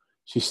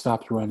 She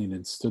stopped running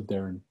and stood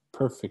there in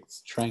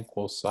perfect,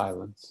 tranquil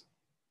silence.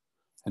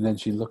 And then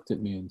she looked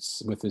at me and,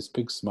 with this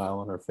big smile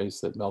on her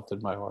face that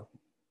melted my heart.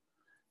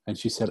 And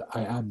she said,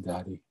 I am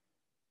Daddy.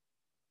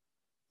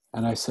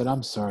 And I said,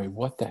 I'm sorry,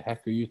 what the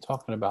heck are you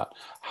talking about?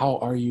 How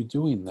are you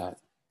doing that?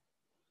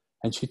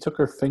 And she took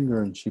her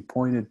finger and she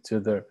pointed to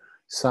the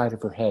side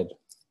of her head.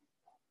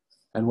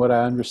 And what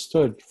I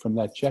understood from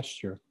that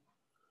gesture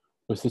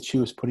was that she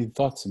was putting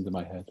thoughts into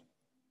my head.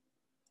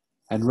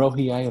 And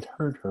Rohi, I had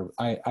heard her.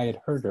 I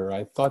had heard her.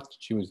 I thought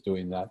she was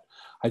doing that.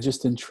 I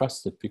just didn't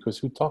trust it because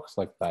who talks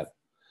like that?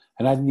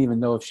 And I didn't even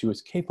know if she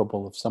was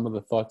capable of some of the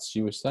thoughts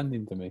she was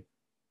sending to me.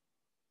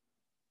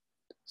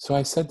 So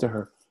I said to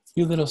her,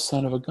 You little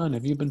son of a gun,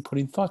 have you been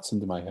putting thoughts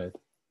into my head?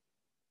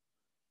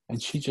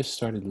 And she just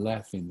started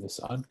laughing, this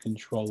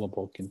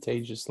uncontrollable,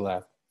 contagious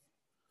laugh.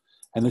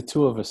 And the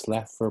two of us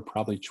laughed for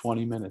probably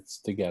 20 minutes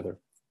together.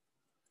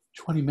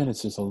 20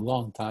 minutes is a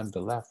long time to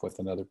laugh with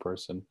another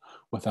person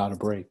without a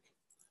break.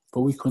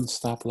 But we couldn't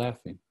stop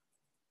laughing.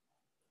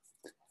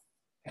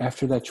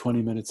 After that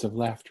 20 minutes of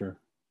laughter,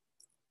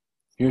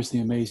 here's the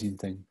amazing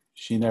thing.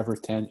 She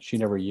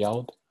never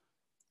yelled,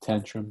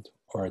 tantrumed,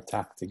 or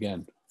attacked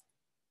again.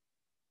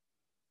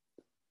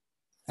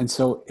 And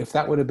so if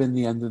that would have been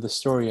the end of the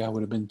story, I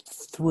would have been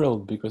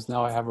thrilled, because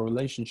now I have a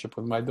relationship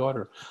with my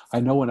daughter. I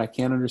know when I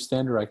can't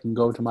understand her, I can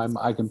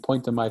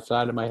point to my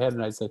side of my head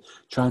and I say,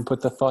 try and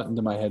put the thought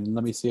into my head and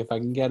let me see if I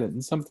can get it.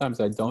 And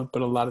sometimes I don't,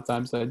 but a lot of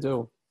times I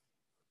do.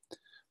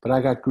 But I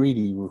got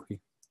greedy, Ruhi.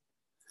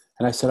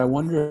 And I said, I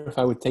wonder if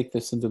I would take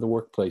this into the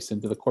workplace,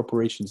 into the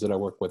corporations that I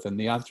work with, and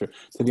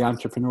to the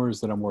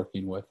entrepreneurs that I'm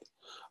working with.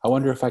 I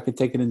wonder if I could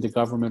take it into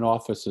government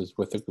offices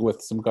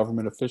with some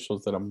government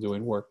officials that I'm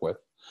doing work with.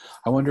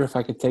 I wonder if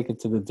I could take it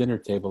to the dinner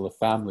table of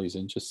families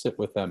and just sit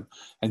with them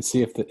and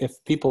see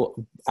if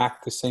people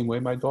act the same way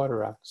my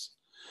daughter acts.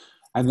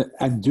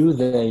 And do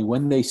they,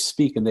 when they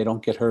speak and they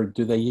don't get heard,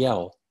 do they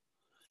yell?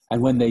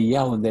 And when they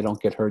yell and they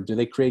don't get heard, do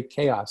they create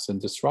chaos and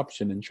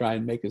disruption and try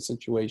and make a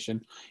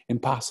situation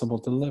impossible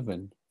to live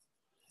in?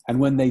 And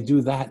when they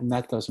do that and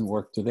that doesn't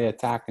work, do they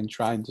attack and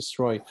try and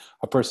destroy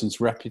a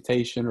person's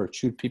reputation, or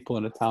shoot people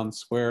in a town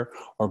square,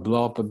 or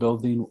blow up a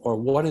building, or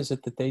what is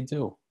it that they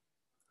do?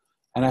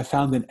 And I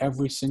found in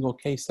every single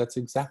case, that's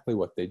exactly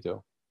what they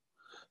do.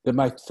 That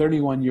my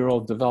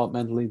 31-year-old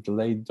developmentally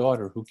delayed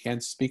daughter, who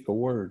can't speak a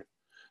word,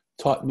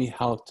 taught me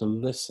how to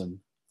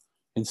listen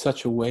in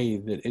such a way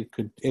that it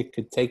could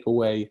take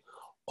away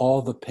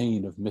all the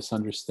pain of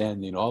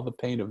misunderstanding, all the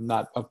pain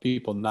of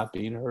people not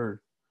being heard.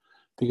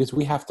 Because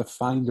we have to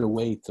find a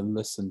way to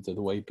listen to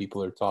the way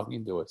people are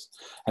talking to us.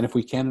 And if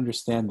we can't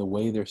understand the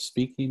way they're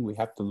speaking, we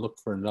have to look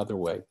for another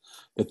way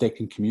that they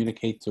can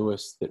communicate to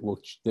us, that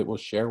will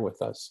share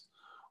with us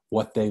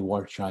what they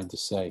were trying to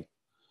say.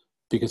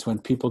 Because when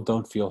people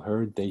don't feel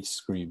heard, they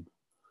scream.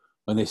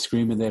 When they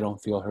scream and they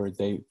don't feel heard,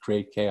 they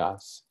create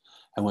chaos.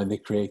 And when they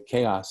create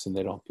chaos and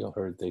they don't feel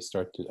heard, they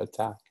start to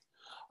attack.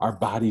 Our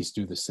bodies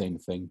do the same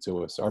thing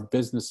to us. Our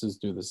businesses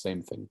do the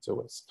same thing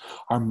to us.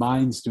 Our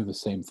minds do the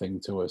same thing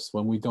to us.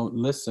 When we don't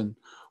listen,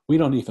 we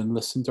don't even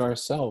listen to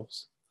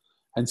ourselves.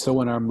 And so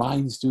when our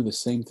minds do the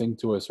same thing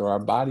to us, or our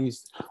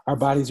bodies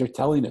are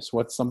telling us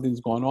what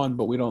something's going on,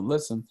 but we don't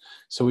listen.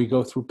 So we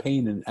go through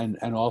pain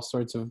and all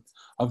sorts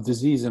of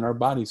disease in our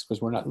bodies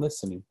because we're not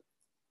listening.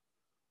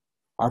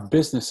 Our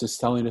business is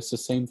telling us the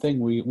same thing.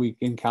 We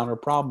encounter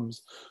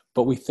problems,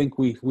 but we think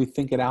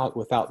it out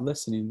without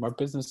listening. Our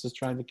business is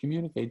trying to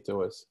communicate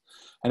to us,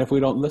 and if we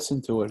don't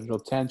listen to it, it'll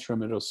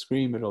tantrum, it'll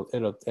scream, it'll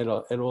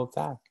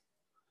attack.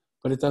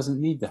 But it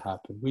doesn't need to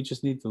happen. We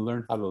just need to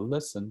learn how to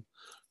listen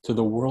to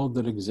the world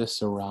that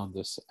exists around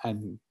us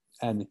and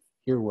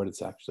hear what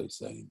it's actually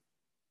saying.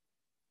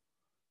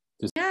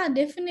 Yeah,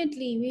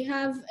 definitely. We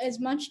have as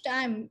much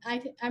time.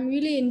 I'm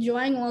really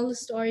enjoying all the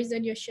stories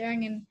that you're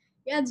sharing, and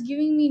yeah, it's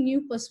giving me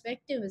new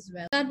perspective as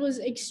well. That was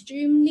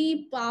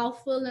extremely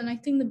powerful, and I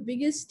think the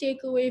biggest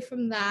takeaway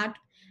from that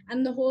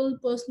and the whole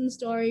personal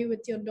story with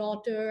your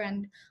daughter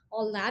and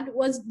all that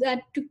was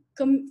that to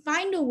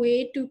find a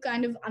way to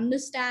kind of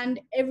understand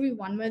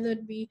everyone, whether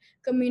it be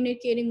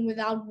communicating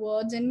without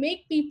words, and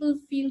make people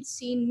feel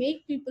seen,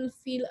 make people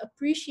feel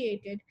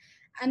appreciated,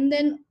 and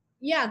then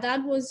yeah,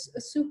 that was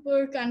a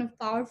super kind of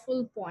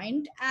powerful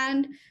point.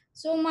 And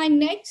so my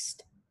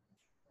next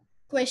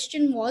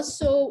question was,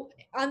 so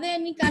are there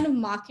any kind of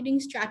marketing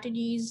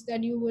strategies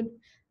that you would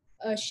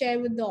share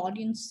with the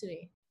audience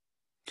today?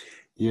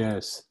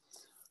 Yes.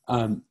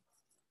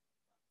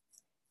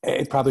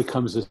 It probably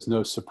comes as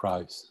no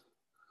surprise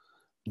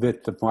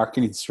that the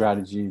marketing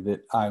strategy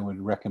that I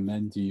would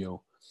recommend to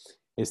you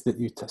is that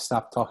you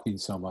stop talking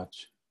so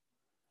much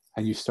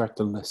and you start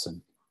to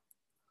listen.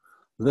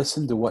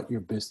 Listen to what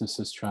your business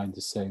is trying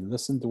to say.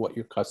 Listen to what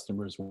your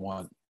customers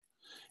want.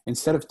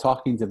 Instead of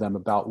talking to them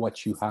about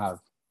what you have,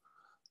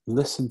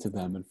 listen to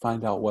them and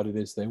find out what it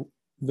is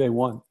they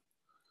want.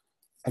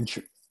 And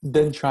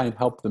then try and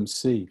help them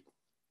see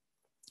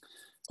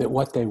that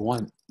what they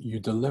want, you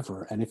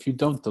deliver. And if you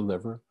don't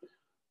deliver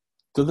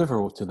to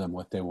them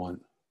what they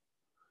want.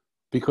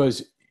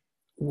 Because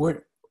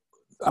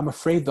I'm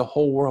afraid the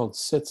whole world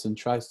sits and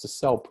tries to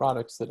sell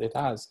products that it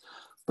has,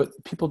 but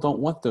people don't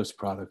want those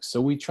products. So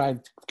we try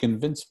to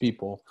convince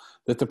people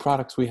that the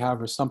products we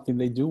have are something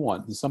they do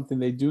want and something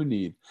they do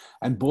need.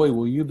 And boy,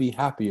 will you be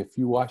happy if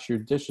you wash your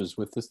dishes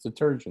with this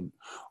detergent.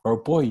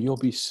 Or boy, you'll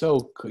be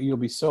so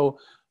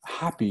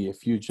happy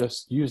if you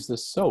just use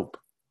this soap.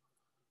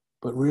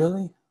 But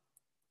really,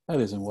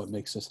 that isn't what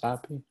makes us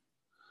happy.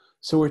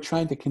 So we're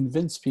trying to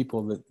convince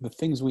people that the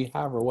things we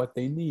have are what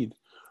they need,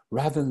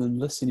 rather than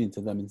listening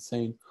to them and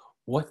saying,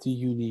 what do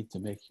you need to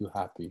make you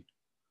happy?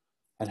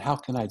 And how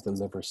can I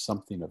deliver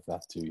something of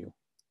that to you?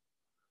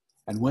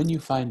 And when you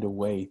find a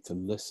way to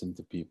listen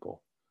to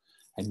people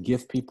and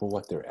give people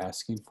what they're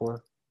asking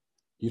for,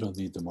 You don't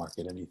need to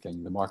market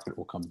anything. The market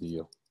will come to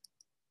you.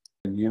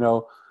 And, you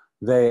know,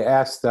 they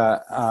asked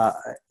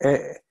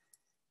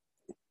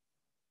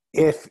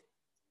if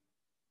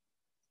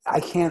I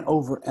can't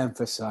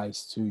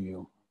overemphasize to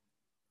you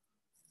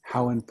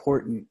how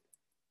important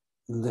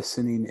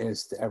listening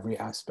is to every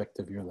aspect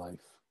of your life.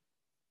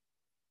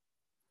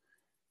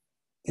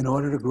 In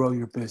order to grow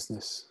your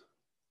business,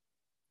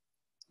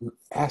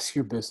 ask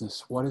your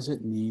business, what does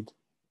it need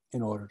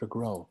in order to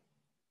grow?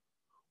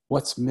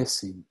 What's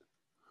missing?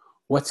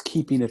 What's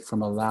keeping it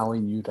from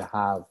allowing you to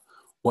have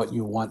what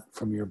you want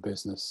from your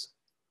business?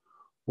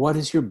 What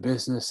is your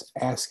business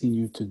asking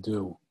you to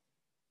do?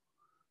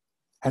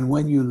 And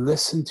when you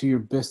listen to your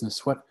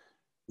business,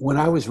 when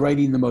I was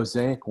writing The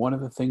Mosaic, one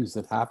of the things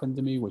that happened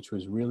to me, which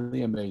was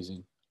really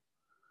amazing,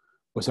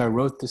 was I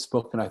wrote this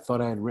book and I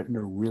thought I had written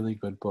a really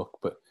good book,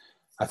 but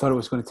I thought it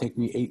was going to take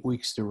me 8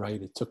 weeks to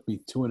write. It took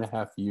me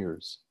 2.5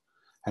 years.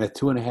 And at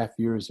 2.5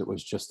 years, it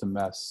was just a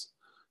mess.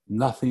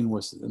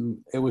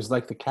 It was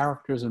like the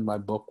characters in my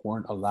book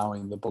weren't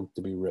allowing the book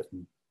to be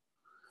written.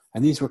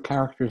 And these were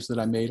characters that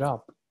I made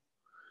up.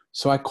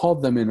 So I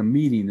called them in a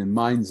meeting in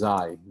mind's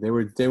eye. They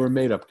were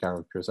made up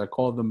characters. I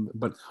called them,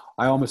 but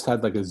I almost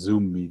had like a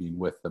Zoom meeting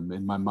with them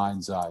in my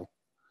mind's eye.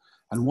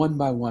 And one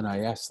by one,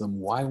 I asked them,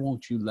 why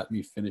won't you let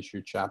me finish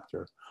your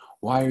chapter?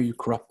 Why are you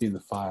corrupting the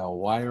file?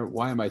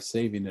 Why am I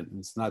saving it and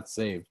it's not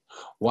saved?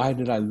 Why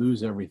did I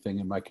lose everything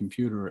in my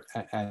computer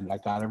and I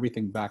got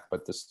everything back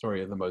but the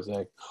story of the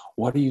Mosaic?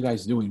 What are you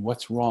guys doing?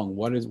 What's wrong?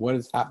 What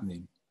is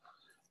happening?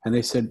 And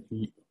they said,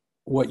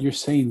 what you're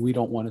saying we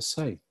don't want to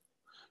say.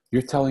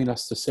 You're telling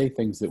us to say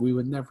things that we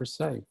would never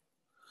say.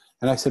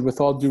 And I said,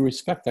 with all due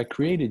respect, I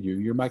created you.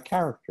 You're my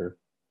character.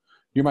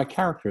 You're my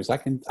characters. I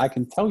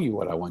can tell you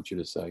what I want you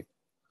to say.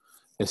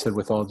 They said,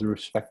 with all due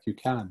respect, you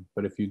can.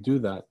 But if you do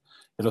that,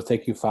 it'll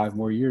take you 5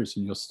 more years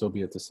and you'll still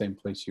be at the same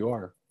place you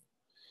are.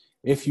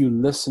 If you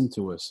listen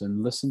to us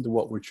and listen to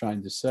what we're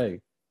trying to say,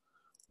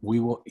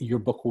 your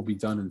book will be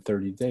done in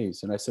 30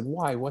 days. And I said,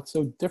 why? What's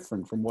so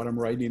different from what I'm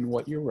writing and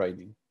what you're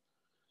writing?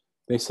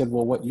 They said,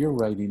 well, what you're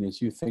writing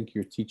is you think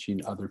you're teaching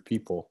other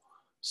people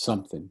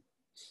something.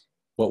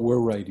 What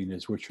we're writing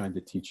is we're trying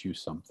to teach you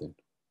something.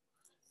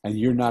 And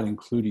you're not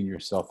including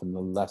yourself in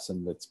the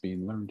lesson that's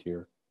being learned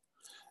here.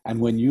 And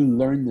when you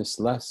learn this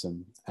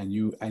lesson and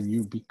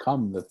you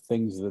become the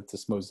things that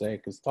this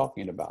mosaic is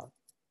talking about,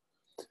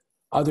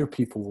 other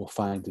people will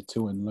find it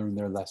too and learn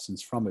their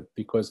lessons from it,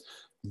 because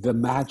the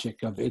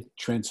magic of it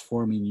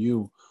transforming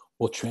you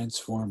will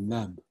transform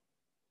them.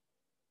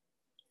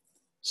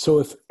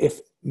 So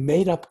if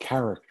made up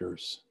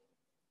characters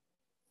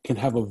can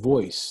have a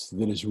voice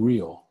that is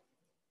real,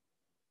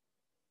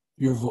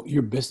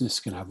 your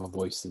business can have a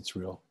voice that's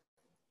real.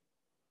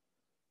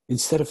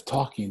 Instead of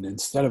talking,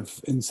 instead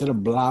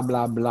of blah,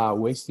 blah, blah,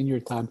 wasting your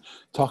time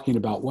talking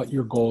about what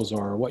your goals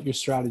are, or what your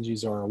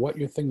strategies are, or what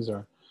your things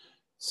are,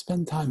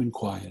 spend time in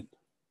quiet.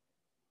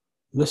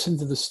 Listen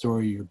to the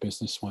story your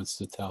business wants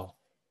to tell,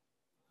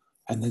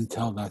 and then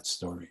tell that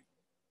story.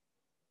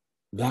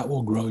 That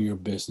will grow your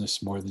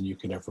business more than you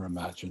could ever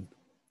imagine.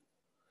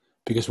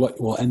 Because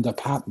what will end up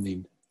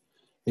happening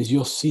is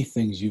you'll see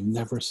things you've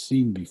never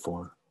seen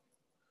before.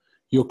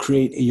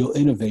 You'll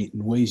innovate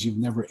in ways you've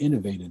never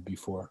innovated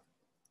before.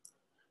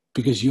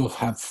 Because you'll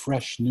have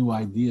fresh new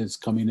ideas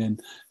coming in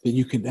that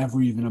you could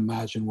never even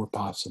imagine were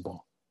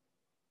possible.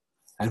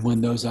 And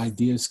when those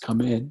ideas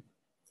come in,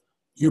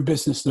 your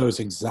business knows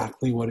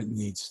exactly what it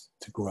needs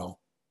to grow.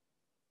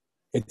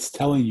 It's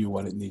telling you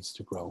what it needs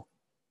to grow.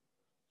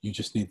 You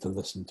just need to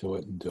listen to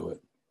it and do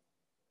it.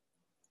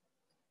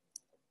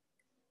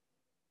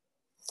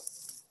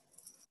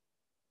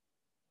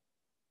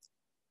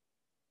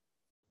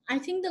 I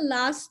think the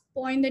last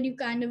point that you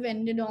kind of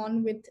ended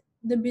on with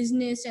the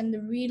business and the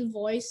real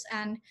voice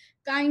and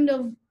kind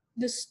of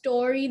the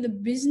story the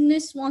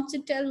business wants to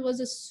tell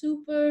was a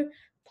super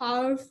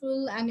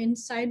powerful and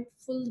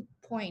insightful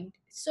point.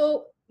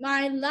 So,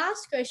 my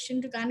last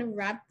question to kind of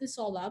wrap this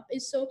all up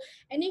is, so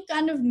any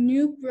kind of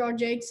new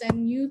projects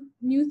and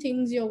new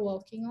things you're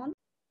working on?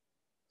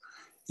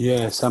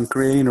 Yes, I'm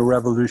creating a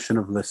revolution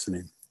of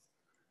listening.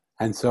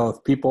 And so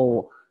if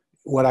people,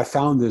 what I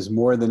found is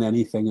more than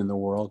anything in the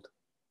world,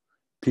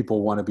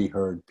 people want to be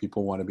heard,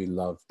 people want to be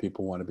loved,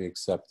 people want to be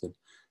accepted,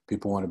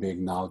 people want to be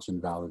acknowledged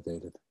and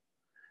validated.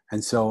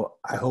 And so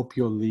I hope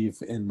you'll leave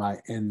in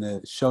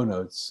the show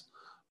notes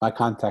my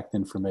contact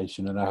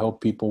information, and I hope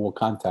people will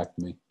contact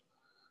me,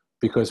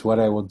 because what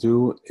I will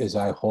do is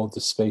I hold the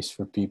space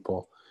for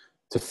people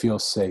to feel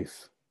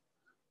safe,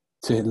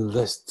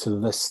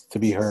 to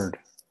be heard.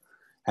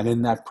 And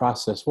in that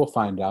process, we'll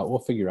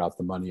figure out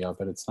the money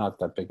of it. It's not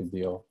that big a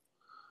deal.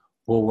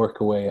 We'll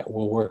work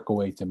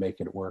away to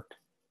make it work.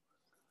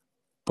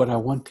 But I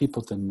want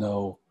people to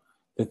know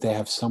that they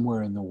have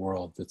somewhere in the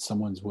world that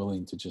someone's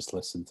willing to just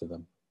listen to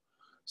them.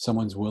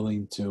 Someone's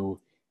willing to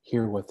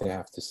hear what they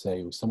have to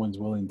say. Someone's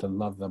willing to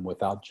love them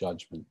without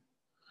judgment.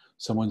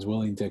 Someone's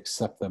willing to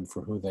accept them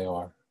for who they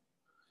are.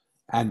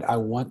 And I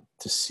want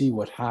to see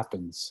what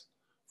happens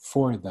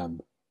for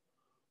them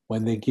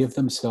when they give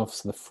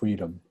themselves the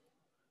freedom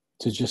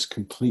to just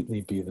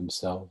completely be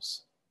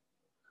themselves.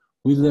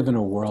 We live in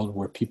a world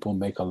where people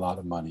make a lot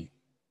of money.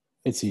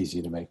 It's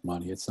easy to make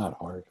money. It's not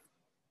hard.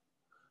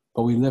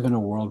 But we live in a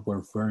world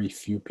where very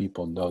few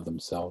people know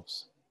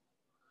themselves.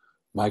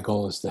 My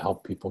goal is to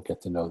help people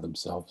get to know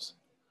themselves.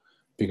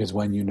 Because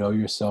when you know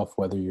yourself,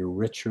 whether you're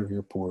rich or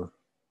you're poor,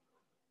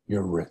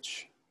 you're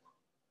rich.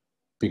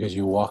 Because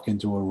you walk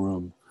into a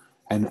room,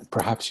 and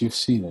perhaps you've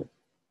seen it.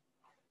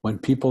 When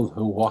people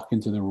who walk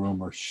into the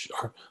room or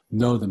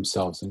know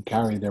themselves and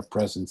carry their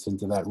presence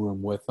into that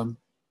room with them,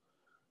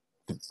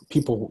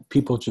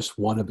 people just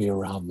want to be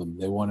around them.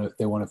 They want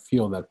to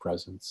feel that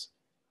presence.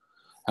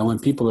 And when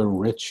people are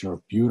rich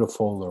or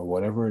beautiful or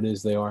whatever it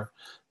is they are,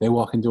 they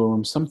walk into a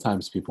room.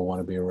 Sometimes people want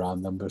to be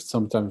around them, but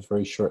sometimes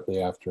very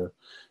shortly after,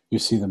 you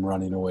see them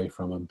running away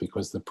from them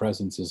because the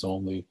presence is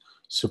only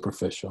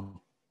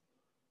superficial.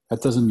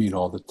 That doesn't mean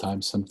all the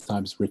time.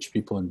 Sometimes rich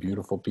people and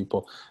beautiful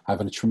people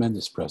have a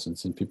tremendous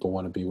presence and people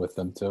want to be with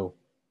them too.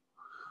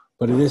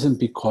 But it isn't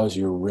because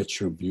you're rich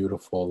or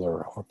beautiful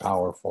or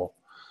powerful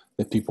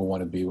that people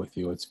want to be with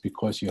you. It's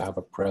because you have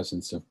a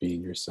presence of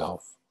being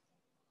yourself.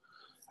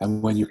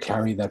 And when you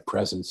carry that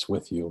presence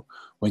with you,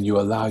 when you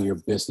allow your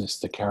business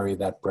to carry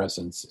that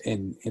presence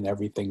in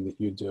everything that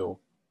you do,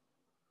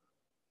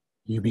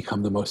 you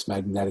become the most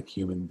magnetic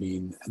human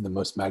being and the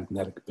most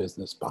magnetic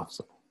business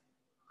possible.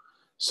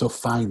 So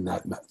find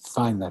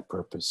that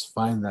purpose,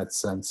 find that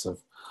sense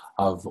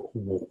of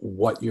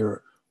what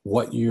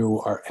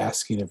you are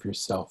asking of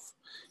yourself.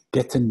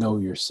 Get to know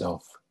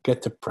yourself.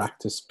 Get to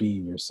practice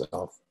being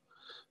yourself.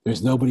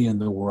 There's nobody in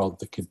the world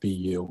that could be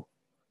you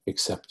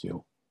except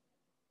you.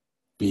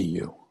 Be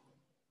you.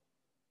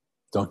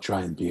 Don't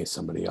try and be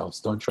somebody else.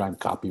 Don't try and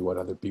copy what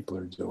other people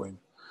are doing.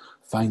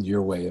 Find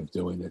your way of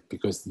doing it,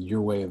 because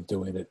your way of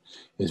doing it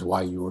is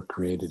why you were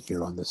created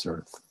here on this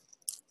earth.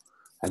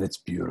 And it's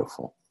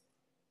beautiful.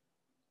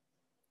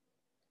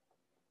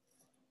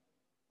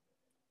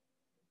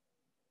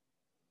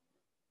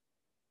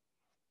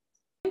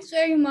 Thanks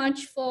very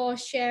much for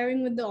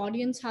sharing with the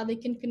audience how they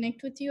can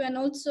connect with you, and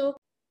also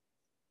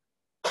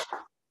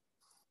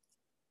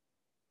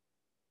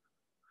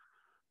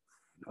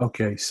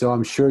Okay, so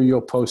I'm sure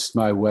you'll post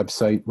my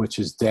website, which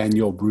is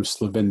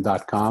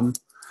danielbrucelevin.com.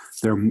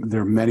 There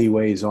are many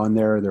ways on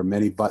there. There are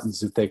many buttons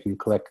that they can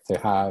click to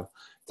have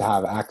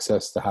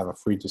access, to have a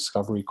free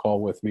discovery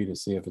call with me to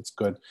see if it's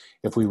good,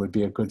 if we would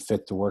be a good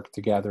fit to work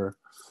together.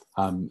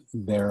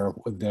 There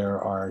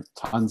are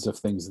tons of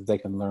things that they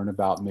can learn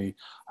about me.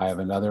 I have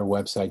another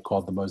website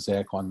called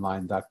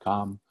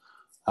themosaiconline.com.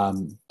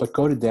 But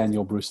go to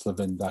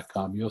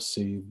danielbrucelevin.com. You'll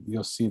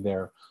see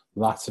there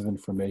lots of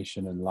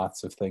information and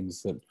lots of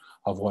things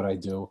of what I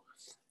do.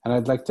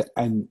 And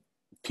and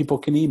people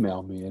can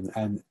email me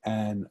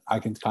and I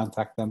can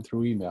contact them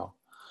through email.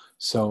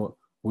 So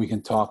we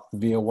can talk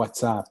via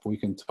WhatsApp. We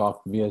can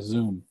talk via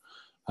Zoom.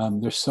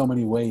 There's so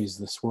many ways.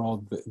 This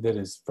world that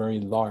is very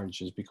large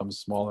has become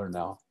smaller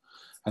now,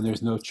 and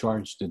there's no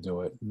charge to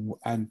do it.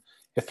 And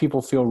if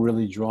people feel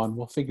really drawn,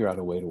 we'll figure out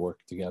a way to work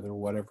together,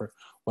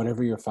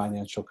 whatever your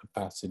financial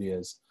capacity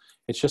is.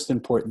 It's just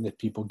important that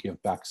people give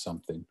back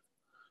something.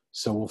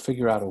 So we'll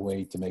figure out a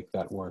way to make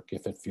that work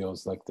if it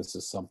feels like this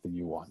is something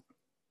you want.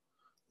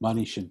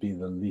 Money should be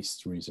the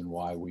least reason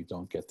why we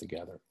don't get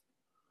together.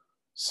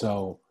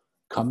 So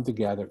come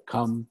together.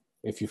 Come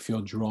if you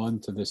feel drawn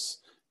to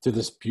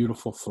this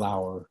beautiful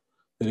flower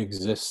that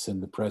exists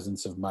in the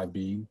presence of my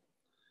being.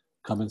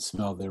 Come and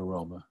smell the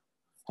aroma.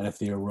 And if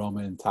the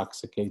aroma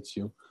intoxicates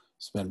you,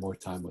 spend more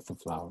time with the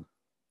flower.